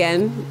ask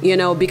again, you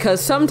know,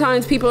 because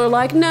sometimes people are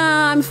like,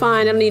 nah, I'm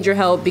fine, I don't need your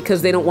help,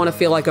 because they don't want to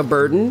feel like a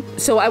burden.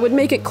 So I would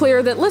make it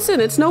clear that,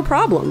 listen, it's no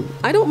problem.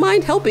 I don't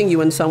mind helping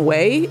you in some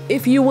way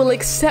if you will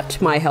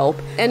accept my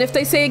help. And if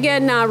they say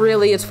again, nah,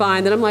 really, it's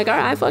fine, then I'm like, all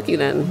right, fuck you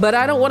then. But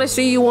I don't want to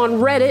see you on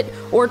Reddit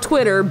or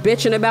Twitter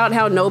bitching about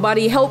how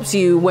nobody helps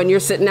you when you're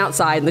sitting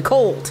outside in the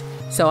cold.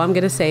 So I'm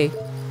gonna say,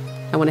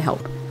 I want to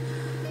help.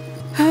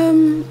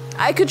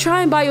 I could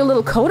try and buy you a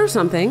little coat or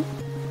something.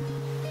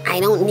 I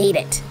don't need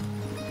it.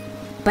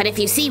 But if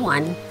you see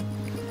one,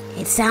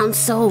 it sounds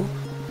so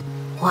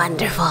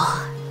wonderful.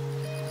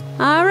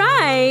 All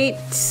right.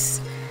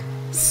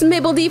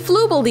 Smibbledy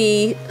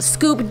floobledy,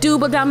 scoop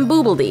dooble dum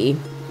boobledy.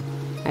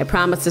 I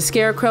promised the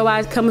scarecrow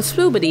I'd come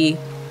swoobity.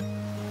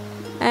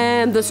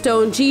 And the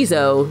stone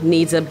Jizo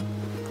needs a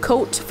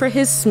coat for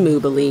his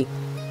smoobily.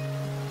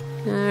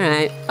 All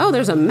right. Oh,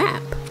 there's a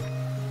map.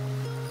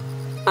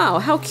 Oh,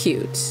 how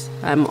cute.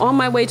 I'm on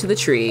my way to the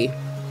tree.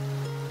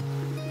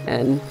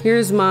 And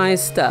here's my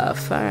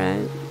stuff. All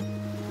right.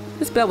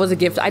 This belt was a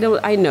gift. I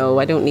know,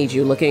 I don't need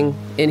you looking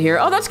in here.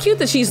 Oh, that's cute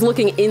that she's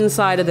looking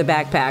inside of the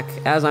backpack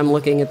as I'm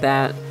looking at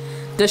that.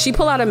 Does she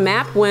pull out a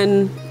map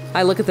when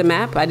I look at the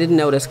map? I didn't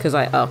notice because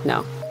oh,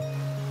 no.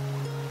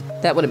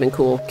 That would have been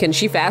cool. Can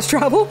she fast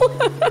travel?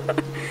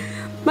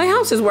 My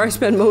house is where I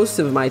spend most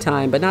of my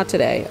time, but not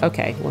today.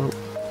 Okay, well,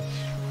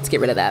 let's get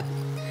rid of that.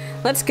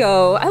 Let's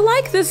go. I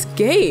like this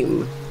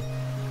game.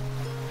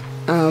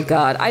 Oh,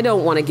 God. I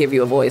don't want to give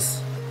you a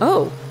voice.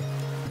 Oh.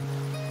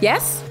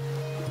 Yes?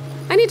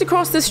 I need to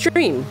cross this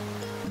stream.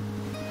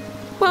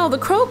 Well, the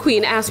Crow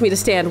Queen asked me to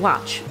stand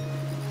watch.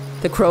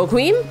 The Crow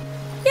Queen?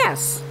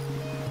 Yes.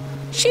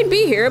 She'd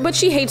be here, but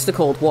she hates the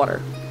cold water.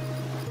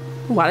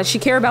 Why does she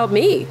care about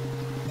me?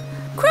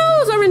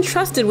 Crows are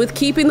entrusted with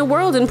keeping the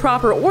world in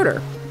proper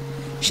order.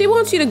 She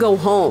wants you to go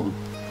home.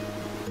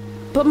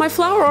 But my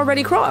flower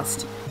already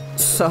crossed.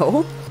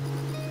 So?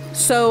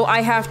 So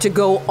I have to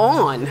go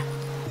on.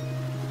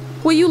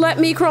 Will you let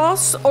me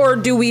cross, or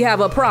do we have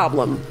a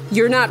problem?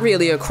 You're not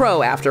really a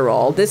crow after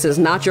all. This is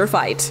not your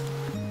fight.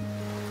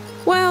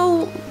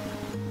 Well,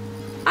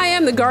 I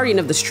am the guardian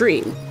of the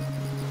stream,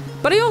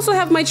 but I also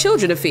have my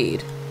children to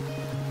feed.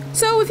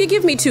 So if you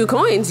give me 2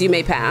 coins, you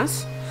may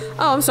pass.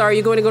 Oh, I'm sorry,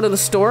 you're going to go to the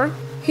store?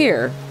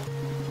 Here.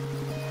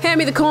 Hand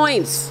me the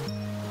coins.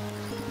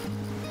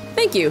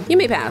 Thank you, you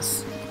may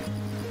pass.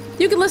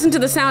 You can listen to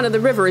the sound of the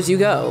river as you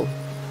go.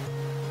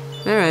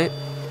 All right.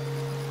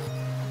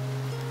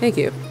 Thank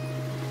you.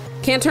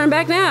 Can't turn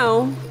back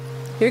now.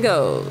 Here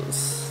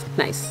goes.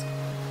 Nice.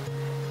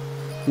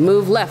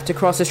 Move left to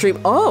cross the stream.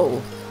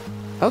 Oh,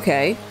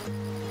 okay.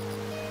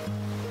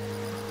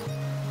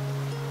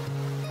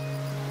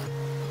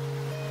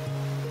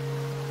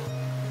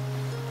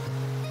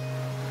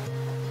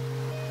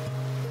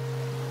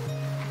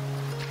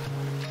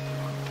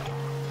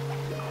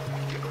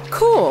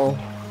 Cool.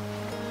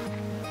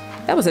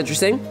 That was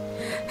interesting.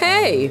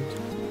 Hey,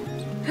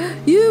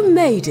 you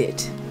made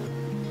it.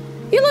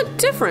 You look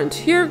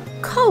different. Your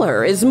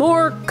color is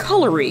more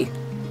colory.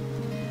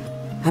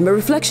 I'm a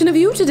reflection of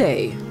you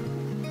today.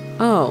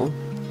 Oh.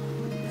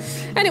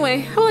 Anyway,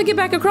 how will I get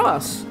back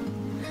across?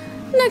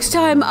 Next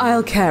time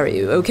I'll carry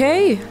you,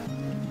 okay?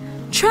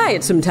 Try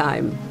it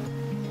sometime.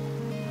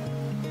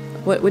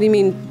 What do you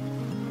mean?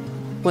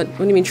 What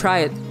do you mean try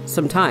it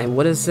sometime?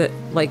 What is it,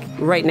 like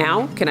right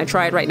now? Can I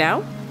try it right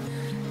now?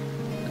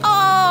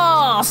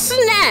 Oh,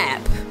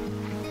 snap!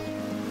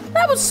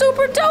 That was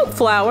super dope,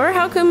 Flower.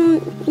 How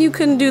come you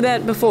couldn't do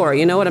that before?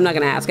 You know what? I'm not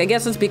gonna ask. I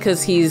guess it's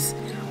because he's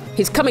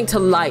coming to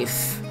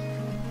life.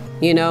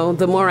 You know,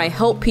 the more I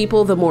help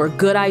people, the more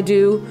good I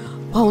do.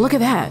 Oh, look at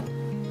that.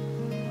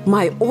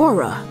 My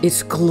aura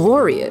is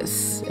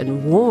glorious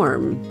and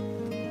warm.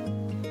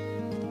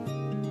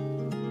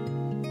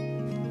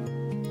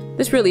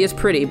 This really is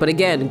pretty, but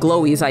again,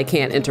 glowies I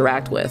can't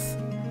interact with.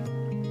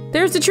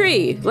 There's the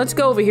tree. Let's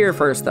go over here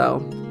first, though.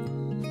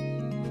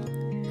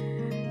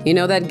 You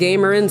know that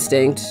gamer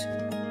instinct.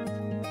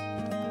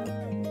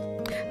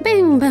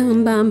 Bing,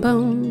 bam, bam,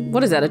 bam.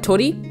 What is that, a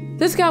tootie?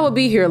 This guy will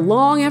be here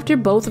long after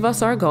both of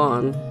us are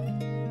gone.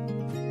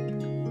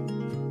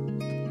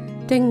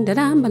 Ding, da,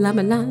 da, ba, la,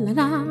 ba, la, la,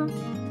 la.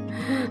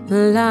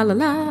 La, la,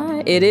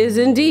 la. It is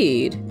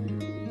indeed.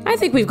 I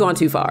think we've gone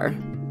too far.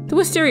 The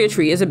wisteria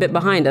tree is a bit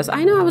behind us.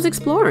 I know I was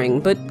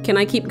exploring, but can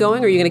I keep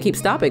going or are you going to keep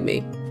stopping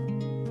me?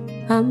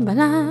 Ba,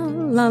 la,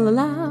 la, la,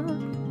 la.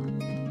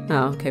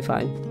 Oh, okay,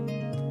 fine.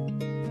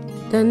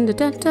 Dun, da,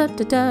 da, da,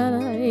 da,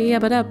 da, ya,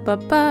 ba, da, ba,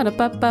 ba, da,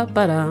 ba, ba,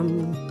 ba,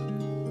 dum.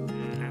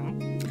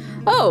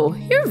 Oh,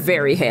 you're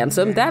very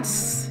handsome.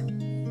 That's...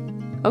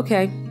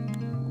 okay.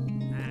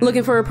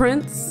 Looking for a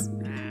prince?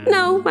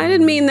 No, I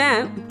didn't mean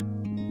that.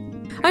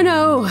 I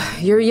know,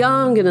 you're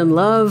young and in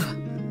love.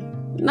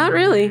 Not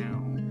really.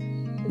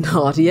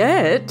 Not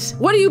yet.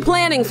 What are you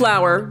planning,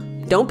 Flower?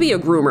 Don't be a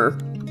groomer.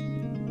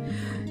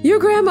 Your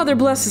grandmother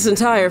blessed this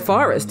entire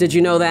forest. Did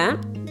you know that?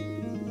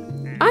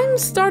 I'm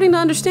starting to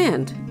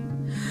understand.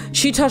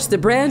 She touched the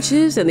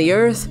branches and the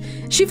earth.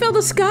 She filled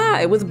the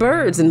sky with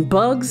birds and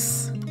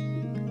bugs.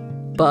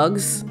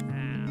 Bugs?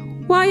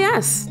 Why,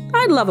 yes,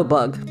 I'd love a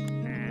bug.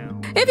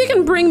 If you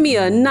can bring me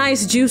a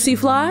nice juicy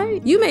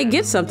fly, you may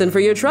get something for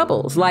your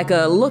troubles, like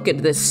a look at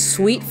this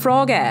sweet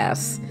frog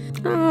ass.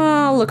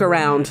 I'll look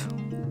around.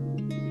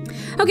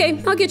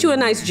 Okay, I'll get you a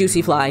nice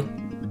juicy fly.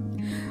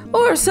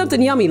 Or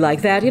something yummy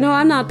like that,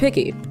 I'm not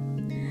picky.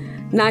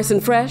 Nice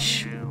and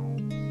fresh.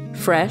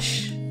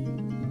 Fresh.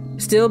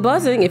 Still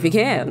buzzing if you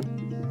can.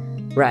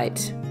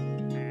 Right.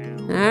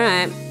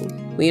 Alright.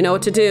 Well, you know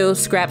what to do.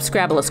 Scrap,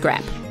 scrabble a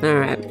scrap.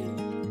 Alright.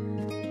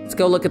 Let's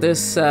go look at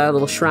this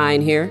little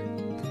shrine here.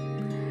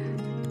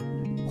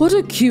 What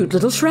a cute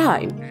little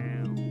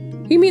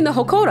shrine. You mean the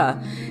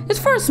Hokora? It's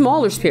for a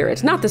smaller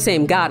spirit, not the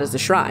same god as the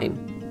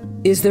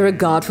shrine. Is there a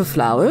god for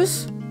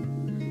flowers?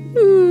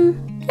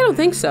 I don't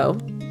think so.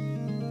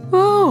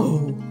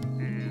 Oh.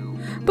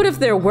 But if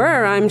there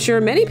were, I'm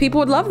sure many people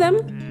would love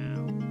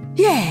them.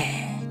 Yeah.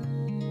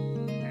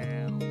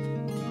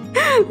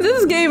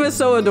 This game is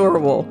so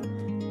adorable.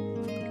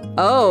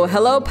 Oh,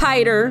 hello,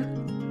 Piter.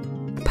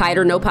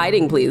 Piter, no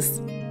piting, please.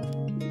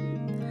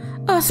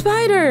 A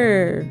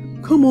spider.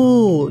 Come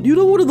on, you're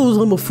not one of those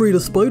I'm afraid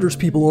of spiders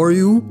people, are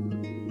you?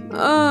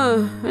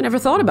 I never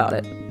thought about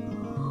it.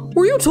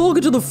 Were you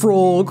talking to the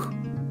frog?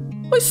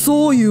 I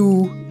saw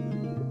you.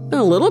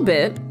 A little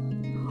bit.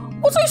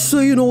 Was I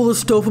saying all this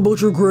stuff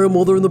about your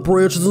grandmother and the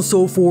branches and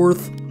so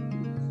forth?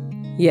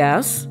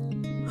 Yes.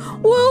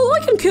 Well, I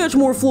can catch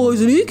more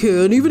flies than he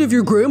can, even if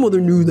your grandmother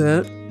knew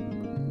that.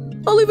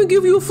 I'll even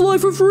give you a fly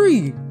for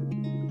free.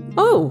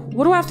 Oh,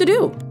 what do I have to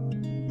do?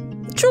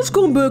 Just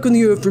come back in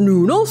the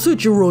afternoon, I'll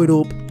set you right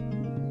up.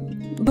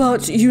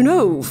 But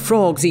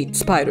frogs eat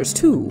spiders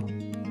too.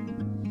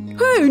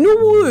 Hey, no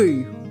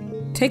way!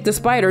 Take the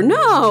spider.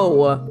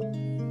 No!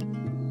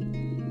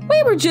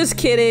 We were just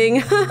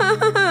kidding.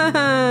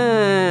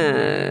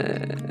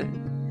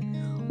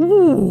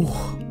 Ooh.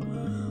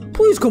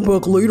 Please come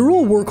back later,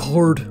 I'll work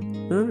hard.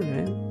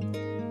 Alright.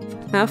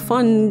 Have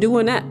fun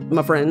doing that,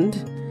 my friend.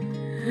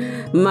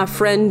 My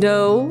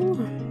friendo.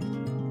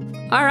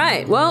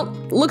 Alright, well,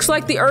 looks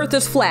like the earth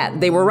is flat.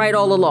 They were right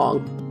all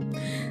along.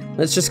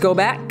 Let's just go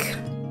back.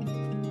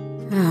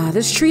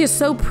 This tree is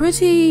so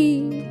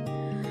pretty.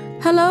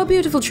 Hello,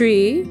 beautiful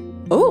tree.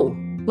 Oh,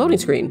 loading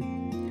screen.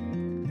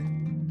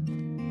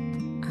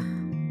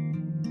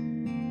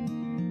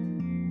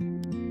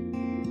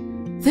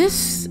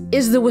 This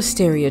is the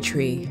wisteria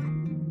tree.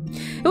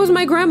 It was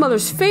my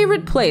grandmother's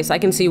favorite place. I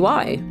can see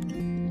why.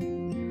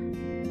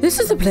 This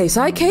is the place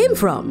I came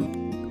from.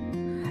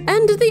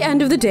 And at the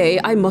end of the day,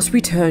 I must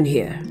return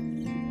here.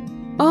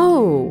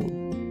 Oh.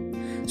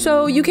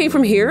 So you came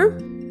from here?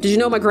 Did you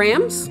know my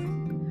Grams?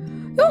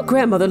 Your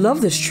grandmother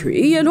loved this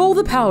tree and all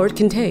the power it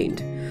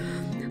contained.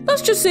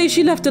 Let's just say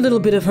she left a little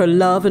bit of her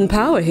love and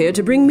power here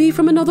to bring me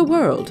from another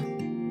world.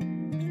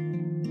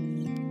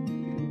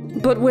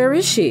 But where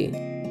is she?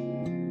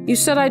 You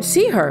said I'd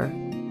see her.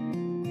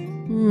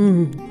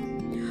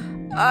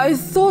 I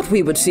thought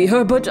we would see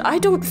her, but I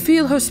don't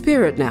feel her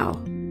spirit now.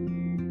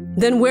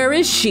 Then where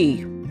is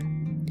she?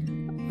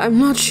 I'm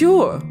not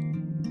sure.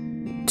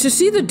 To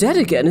see the dead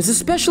again is a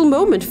special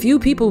moment few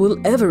people will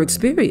ever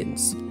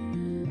experience.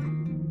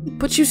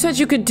 But you said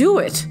you could do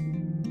it.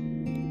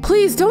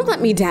 Please don't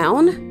let me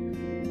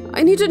down.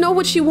 I need to know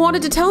what she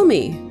wanted to tell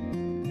me.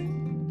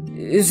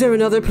 Is there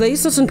another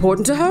place that's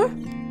important to her?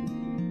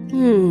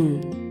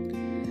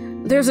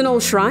 There's an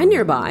old shrine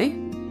nearby.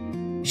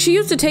 She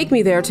used to take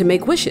me there to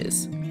make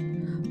wishes.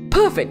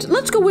 Perfect,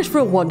 let's go wish for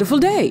a wonderful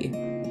day.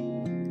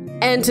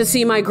 And to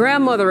see my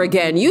grandmother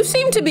again. You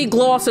seem to be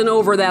glossing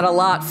over that a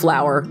lot,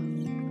 Flower.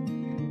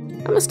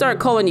 I'm gonna start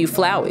calling you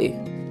Flowey.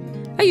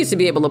 I used to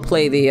be able to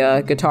play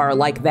the guitar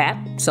like that,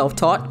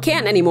 self-taught.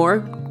 Can't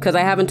anymore, because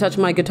I haven't touched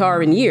my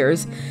guitar in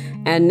years.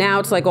 And now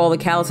it's like all the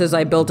calluses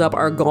I built up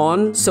are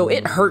gone, so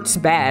it hurts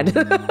bad.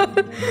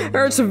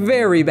 Hurts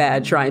very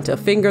bad trying to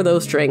finger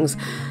those strings.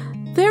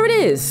 There it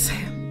is.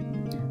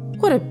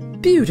 What a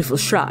beautiful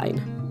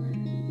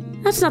shrine.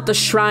 That's not the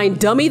shrine,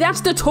 dummy.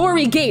 That's the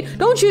Torii Gate.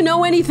 Don't you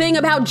know anything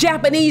about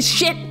Japanese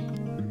shit?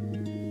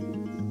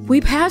 We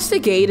pass the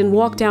gate and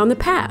walk down the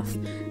path.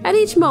 At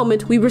each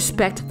moment, we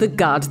respect the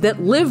gods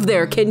that live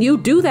there. Can you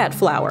do that,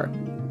 Flower?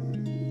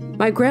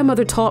 My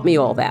grandmother taught me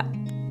all that.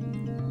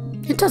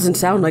 It doesn't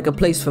sound like a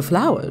place for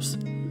flowers.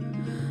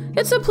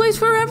 It's a place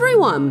for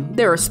everyone.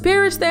 There are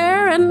spirits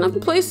there and a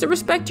place to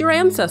respect your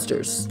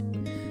ancestors.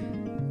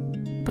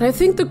 But I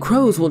think the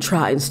crows will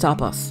try and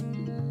stop us.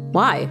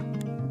 Why?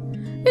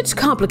 It's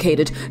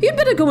complicated. You'd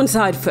better go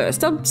inside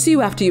first. I'll see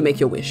you after you make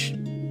your wish.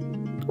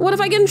 What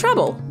if I get in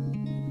trouble?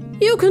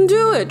 You can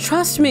do it,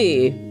 trust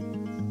me.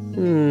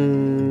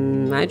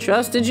 I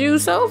trusted you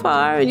so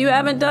far, and you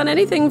haven't done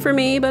anything for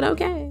me, but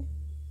okay.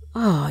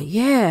 Oh,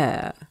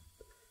 yeah.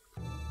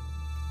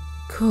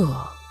 Cool.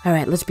 All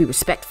right, let's be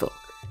respectful.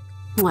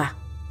 Mwah.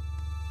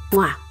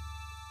 Mwah.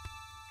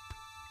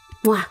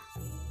 Mwah.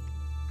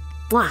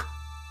 Mwah.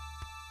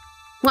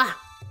 Mwah.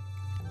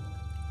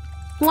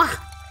 Mwah.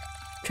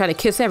 Try to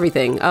kiss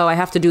everything. Oh, I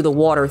have to do the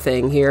water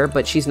thing here,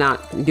 but she's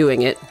not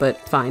doing it, but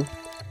fine.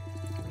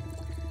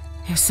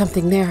 There's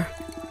something there.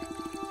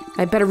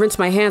 I better rinse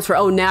my hands for...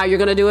 Oh, now you're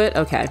gonna do it?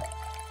 Okay.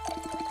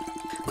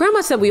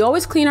 Grandma said we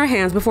always clean our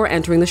hands before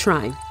entering the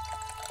shrine.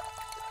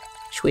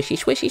 Swishy,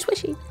 swishy,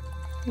 swishy.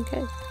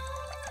 Okay.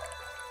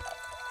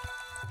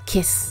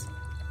 Kiss.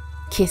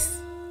 Kiss.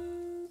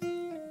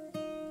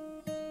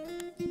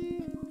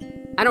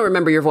 I don't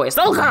remember your voice.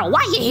 Little girl,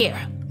 why you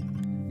here?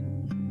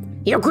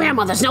 Your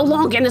grandmother's no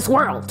longer in this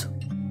world.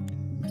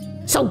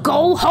 So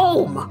go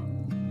home.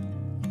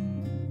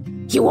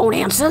 You won't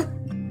answer?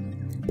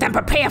 Then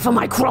prepare for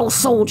my crow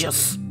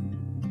soldiers.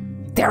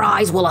 Their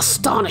eyes will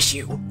astonish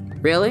you.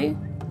 Really?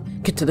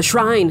 Get to the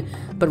shrine,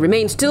 but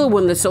remain still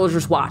when the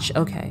soldiers watch.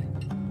 Okay.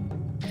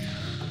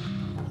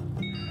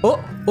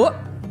 Oh, oh.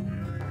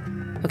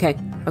 Okay,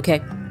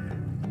 okay.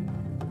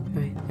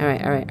 All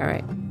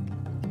right.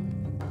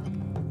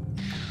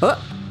 Oh.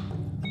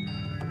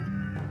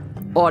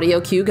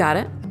 Audio cue, got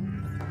it.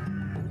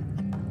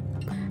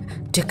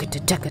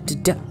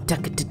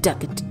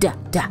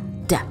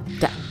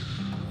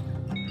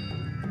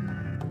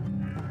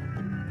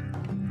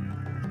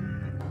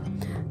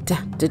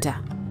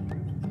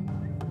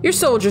 Your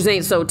soldiers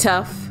ain't so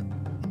tough.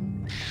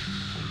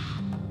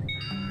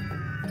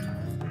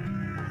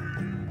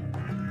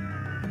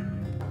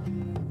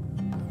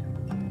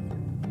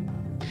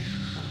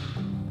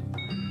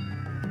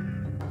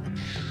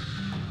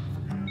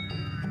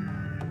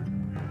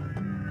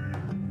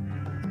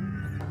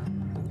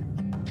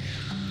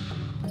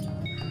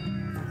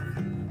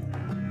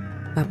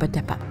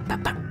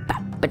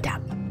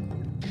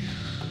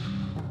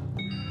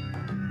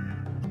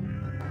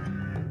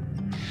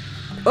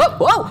 Oh,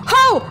 whoa,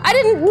 oh, I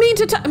didn't mean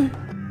to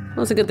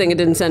well, it's a good thing it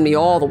didn't send me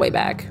all the way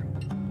back.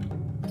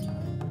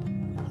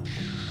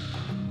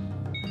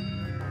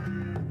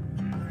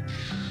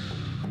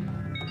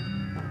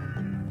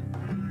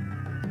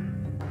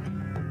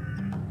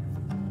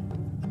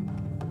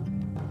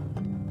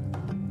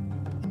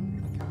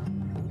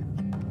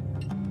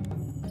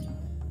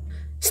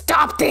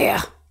 Stop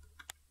there!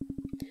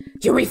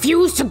 You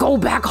refuse to go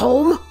back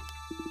home?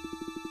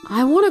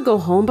 I want to go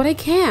home, but I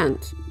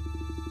can't.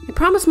 I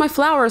promised my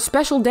flower a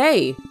special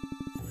day.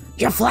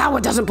 Your flower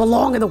doesn't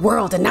belong in the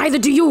world, and neither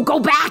do you. Go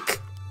back!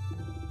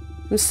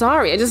 I'm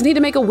sorry, I just need to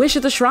make a wish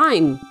at the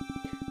shrine.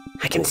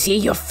 I can see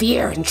your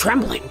fear and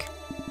trembling.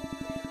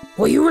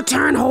 Will you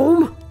return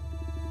home?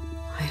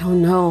 I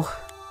don't know.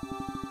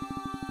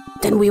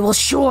 Then we will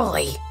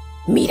surely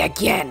meet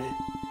again,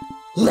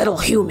 little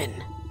human.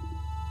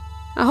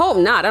 I hope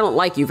not. I don't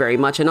like you very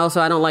much, and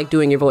also I don't like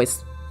doing your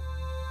voice.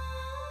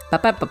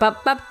 And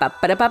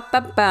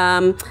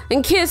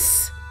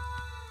kiss.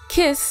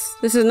 Kiss.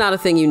 This is not a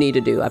thing you need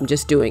to do. I'm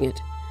just doing it.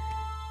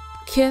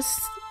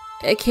 Kiss.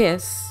 A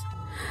kiss.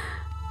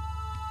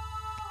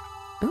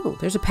 Oh,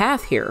 there's a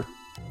path here.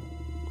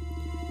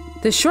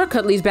 This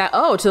shortcut leads back,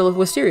 to the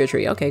wisteria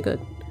tree. Okay, good.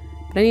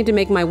 But I need to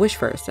make my wish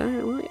first. All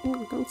right,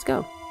 well, let's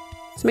go.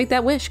 Let's make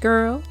that wish,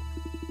 girl.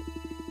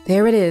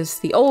 There it is,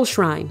 the old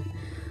shrine.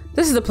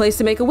 This is the place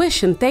to make a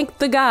wish and thank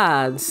the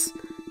gods.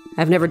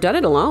 I've never done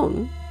it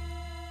alone.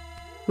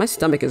 My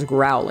stomach is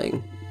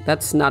growling.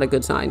 That's not a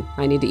good sign.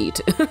 I need to eat.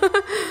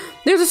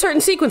 There's a certain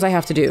sequence I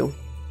have to do.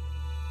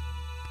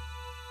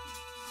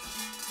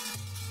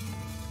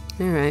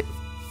 All right.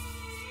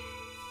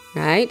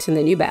 Right, and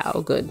then you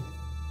bow. Good.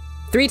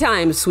 3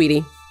 times,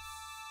 sweetie.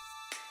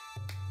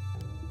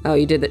 Oh,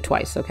 you did that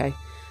twice. Okay.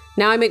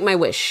 Now I make my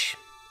wish.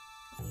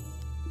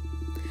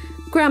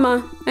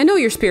 Grandma, I know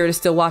your spirit is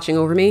still watching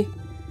over me.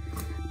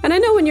 And I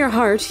know in your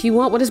heart you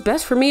want what is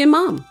best for me and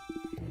Mom.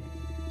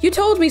 You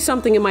told me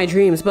something in my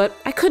dreams, but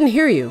I couldn't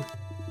hear you.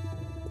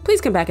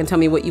 Please come back and tell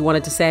me what you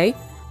wanted to say.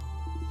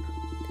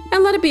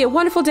 And let it be a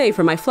wonderful day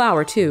for my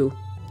flower, too.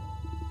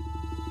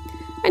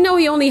 I know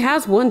he only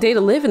has one day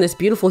to live in this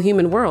beautiful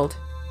human world.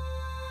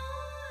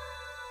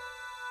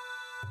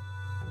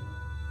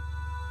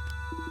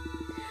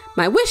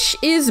 My wish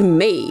is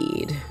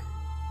made.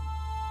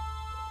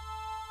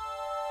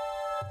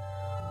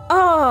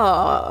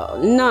 Oh,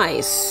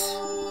 nice.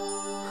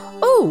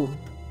 Oh.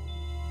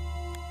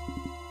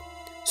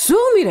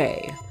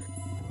 Sumire,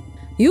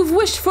 you've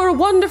wished for a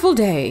wonderful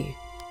day.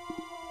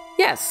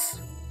 Yes.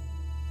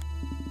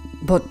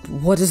 But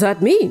what does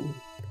that mean?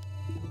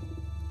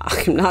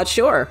 I'm not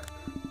sure.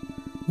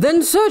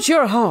 Then search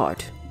your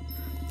heart.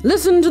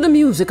 Listen to the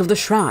music of the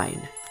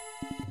shrine.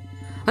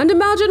 And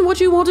imagine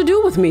what you want to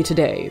do with me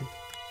today.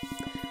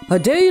 A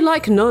day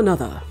like none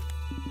other.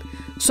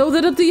 So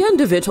that at the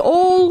end of it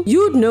all,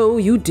 you'd know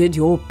you did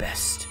your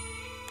best.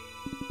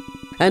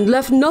 And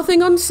left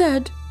nothing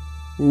unsaid,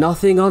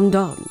 nothing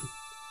undone.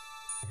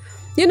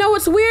 You know,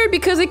 it's weird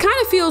because it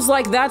kind of feels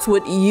like that's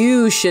what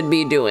you should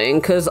be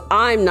doing, because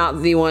I'm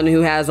not the one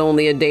who has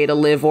only a day to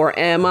live, or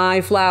am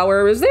I,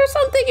 Flower? Is there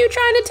something you're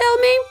trying to tell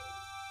me?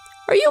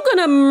 Are you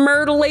gonna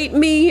myrtlate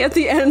me at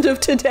the end of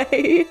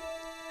today?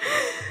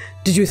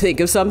 Did you think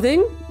of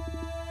something?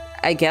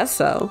 I guess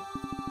so.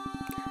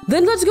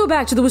 Then let's go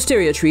back to the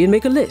wisteria tree and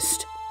make a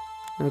list.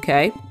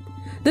 Okay.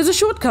 There's a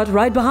shortcut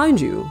right behind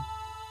you.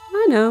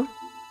 I know.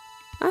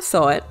 I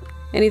saw it.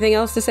 Anything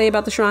else to say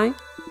about the shrine?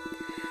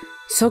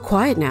 So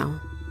quiet now.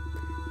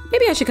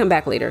 Maybe I should come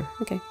back later.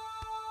 Okay.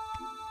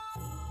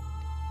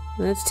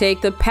 Let's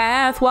take the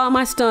path while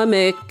my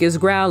stomach is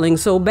growling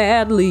so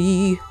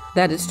badly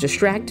that it's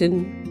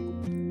distracting.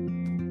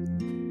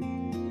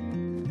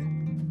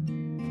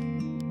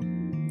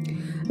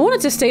 I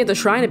wanted to stay at the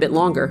shrine a bit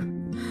longer,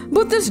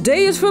 but this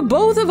day is for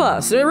both of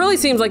us. It really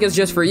seems like it's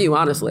just for you,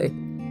 honestly.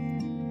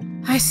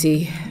 I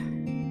see.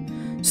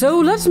 So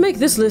let's make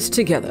this list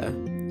together.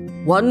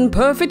 One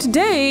perfect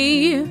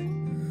day.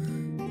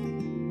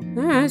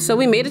 Alright, so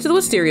we made it to the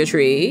wisteria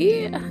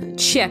tree.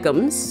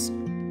 Check'ems.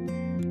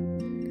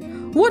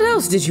 What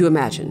else did you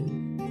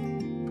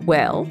imagine?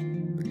 Well,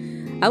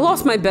 I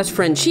lost my best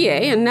friend Chie,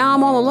 and now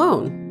I'm all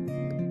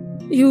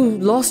alone. You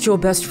lost your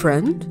best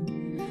friend?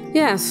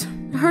 Yes,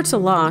 it hurts a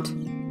lot.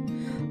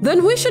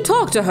 Then we should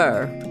talk to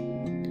her.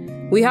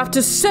 We have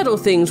to settle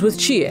things with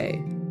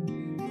Chie.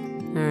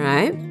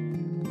 Alright.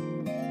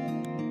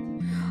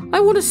 I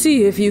want to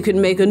see if you can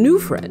make a new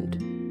friend.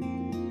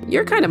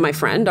 You're kind of my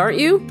friend, aren't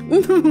you?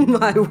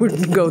 I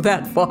wouldn't go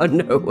that far,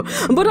 no.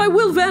 But I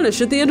will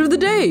vanish at the end of the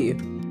day.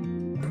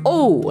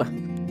 Oh.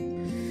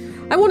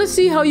 I want to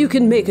see how you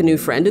can make a new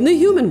friend in the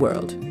human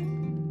world.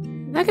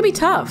 That can be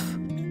tough.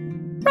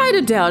 Write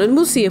it down and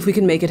we'll see if we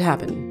can make it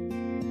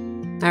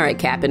happen. Alright,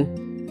 Cap'n.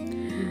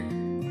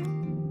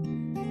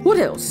 What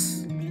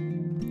else?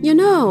 You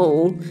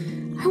know,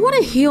 I want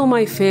to heal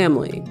my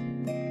family.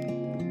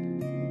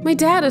 My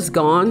dad is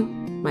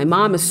gone. My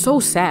mom is so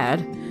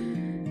sad.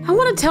 I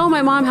want to tell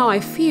my mom how I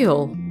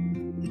feel.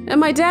 And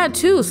my dad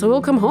too, so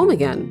he'll come home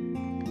again.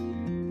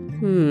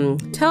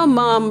 Tell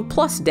mom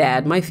plus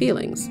dad my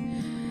feelings.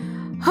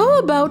 How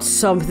about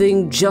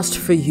something just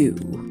for you?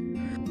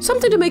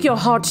 Something to make your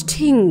heart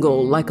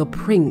tingle like a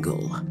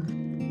Pringle.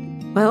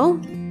 Well,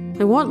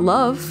 I want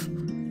love.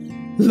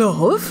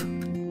 Love?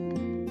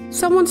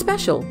 Someone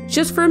special,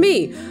 just for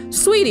me.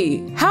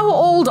 Sweetie, how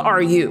old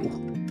are you?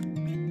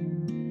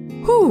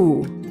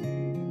 Who?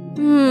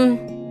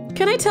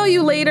 Can I tell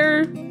you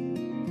later?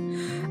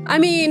 I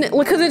mean,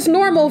 because it's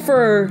normal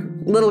for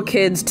little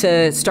kids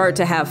to start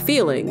to have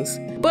feelings,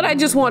 but I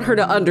just want her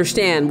to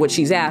understand what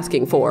she's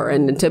asking for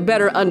and to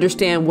better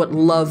understand what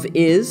love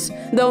is.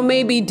 Though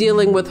maybe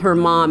dealing with her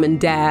mom and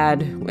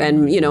dad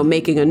and, you know,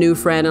 making a new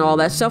friend and all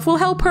that stuff will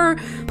help her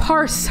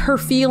parse her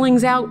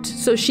feelings out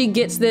so she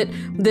gets that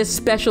this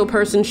special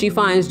person she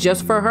finds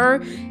just for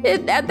her,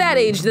 at that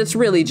age, that's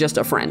really just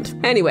a friend.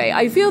 Anyway,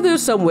 I feel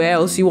there's somewhere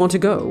else you want to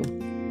go.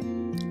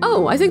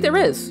 Oh, I think there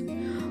is.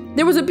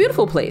 There was a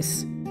beautiful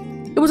place.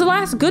 It was the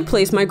last good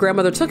place my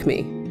grandmother took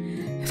me.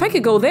 If I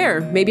could go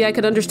there, maybe I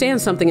could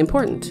understand something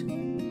important.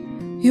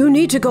 You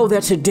need to go there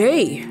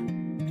today.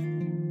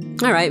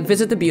 All right,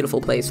 visit the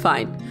beautiful place,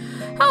 fine.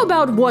 How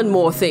about one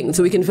more thing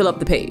so we can fill up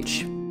the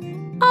page?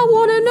 I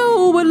want to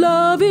know what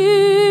love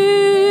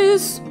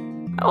is.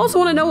 I also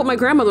want to know what my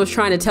grandmother was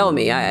trying to tell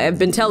me. I've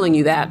been telling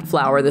you that,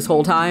 Flower, this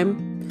whole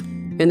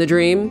time. In the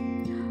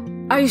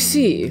dream. I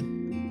see.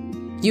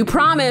 You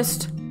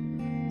promised.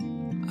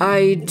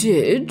 I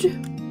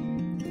did.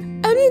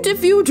 And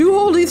if you do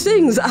all these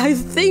things, I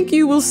think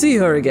you will see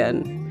her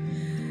again.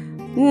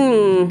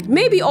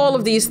 Maybe all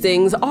of these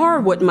things are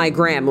what my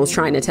grandma was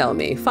trying to tell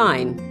me.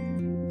 Fine.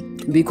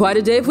 It'd be quite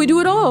a day if we do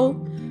it all.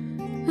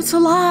 It's a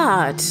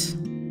lot.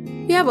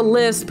 We have a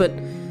list, but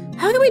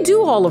how can we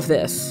do all of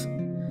this?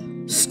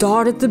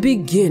 Start at the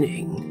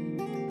beginning.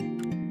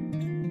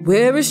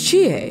 Where is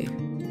Chie?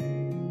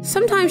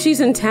 Sometimes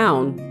she's in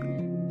town.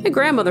 My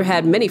grandmother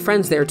had many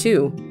friends there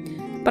too,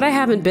 but I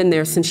haven't been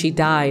there since she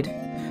died.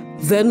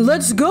 Then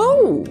let's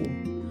go!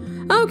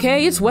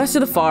 Okay, it's west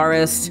of the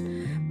forest.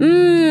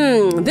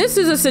 This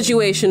is a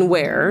situation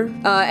where,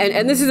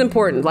 and this is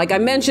important, like I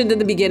mentioned in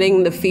the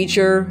beginning, the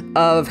feature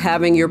of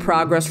having your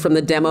progress from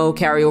the demo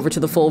carry over to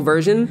the full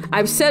version.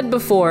 I've said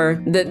before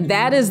that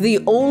that is the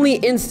only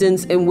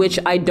instance in which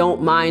I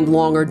don't mind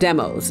longer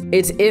demos.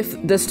 It's if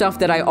the stuff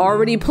that I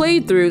already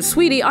played through,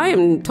 sweetie, I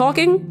am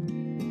talking.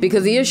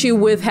 Because the issue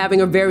with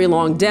having a very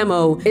long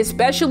demo,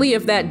 especially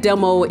if that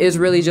demo is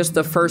really just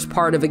the first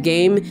part of a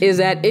game, is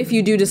that if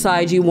you do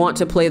decide you want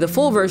to play the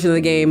full version of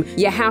the game,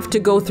 you have to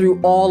go through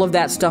all of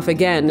that stuff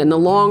again. And the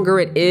longer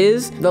it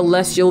is, the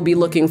less you'll be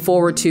looking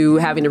forward to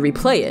having to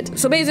replay it.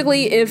 So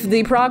basically, if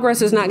the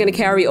progress is not going to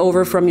carry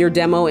over from your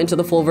demo into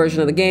the full version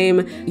of the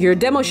game, your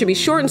demo should be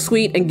short and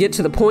sweet and get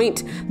to the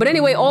point. But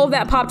anyway, all of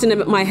that popped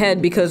into my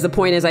head because the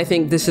point is I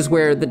think this is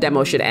where the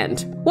demo should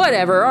end.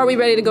 Whatever, are we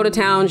ready to go to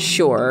town?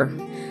 Sure.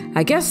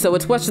 I guess so,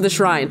 it's west of the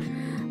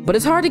shrine, but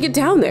it's hard to get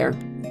down there.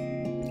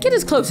 Get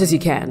as close as you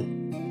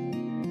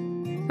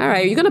can. All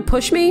right, are you gonna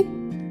push me?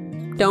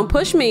 Don't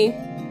push me.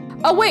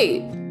 Oh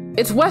wait,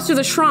 it's west of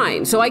the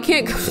shrine, so I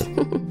can't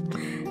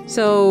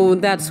So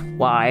that's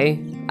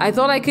why. I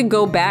thought I could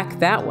go back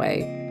that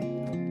way.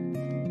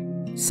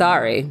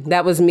 Sorry,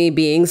 that was me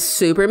being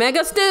super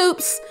mega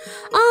stoops.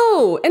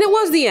 Oh, and it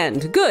was the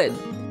end, good.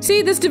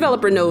 See, this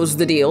developer knows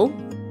the deal.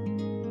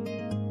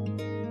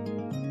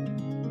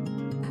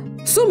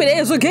 So Sumire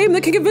is a game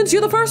that can convince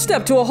you the first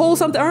step to a whole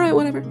something. All right,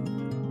 whatever.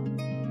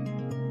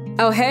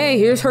 Oh, hey,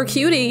 here's her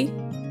cutie.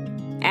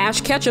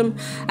 Ash Ketchum.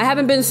 I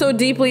haven't been so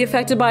deeply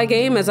affected by a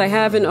game as I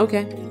have in...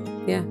 Okay.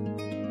 Yeah.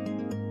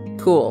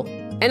 Cool.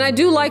 And I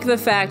do like the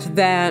fact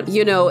that,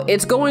 you know,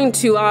 it's going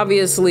to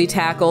obviously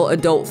tackle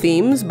adult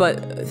themes,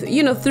 but,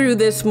 you know, through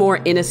this more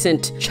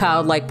innocent,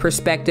 childlike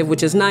perspective,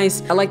 which is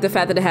nice. I like the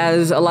fact that it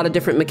has a lot of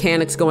different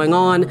mechanics going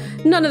on.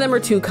 None of them are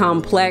too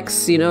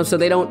complex, you know, so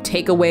they don't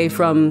take away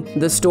from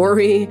the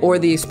story or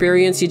the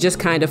experience. You just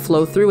kind of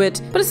flow through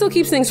it, but it still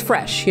keeps things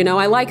fresh, you know,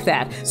 I like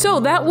that. So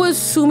that was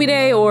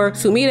Sumire or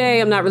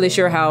Sumire. I'm not really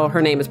sure how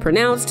her name is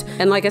pronounced.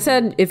 And like I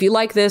said, if you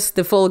like this,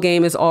 the full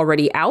game is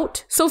already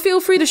out. So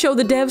feel free to show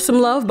the devs some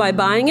love by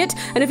buying it.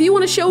 And if you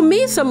want to show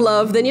me some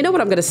love, then you know what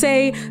I'm going to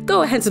say.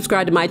 Go ahead and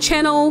subscribe to my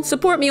channel.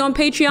 Support me on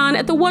Patreon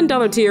at the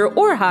 $1 tier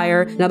or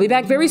higher. And I'll be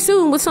back very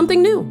soon with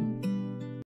something new.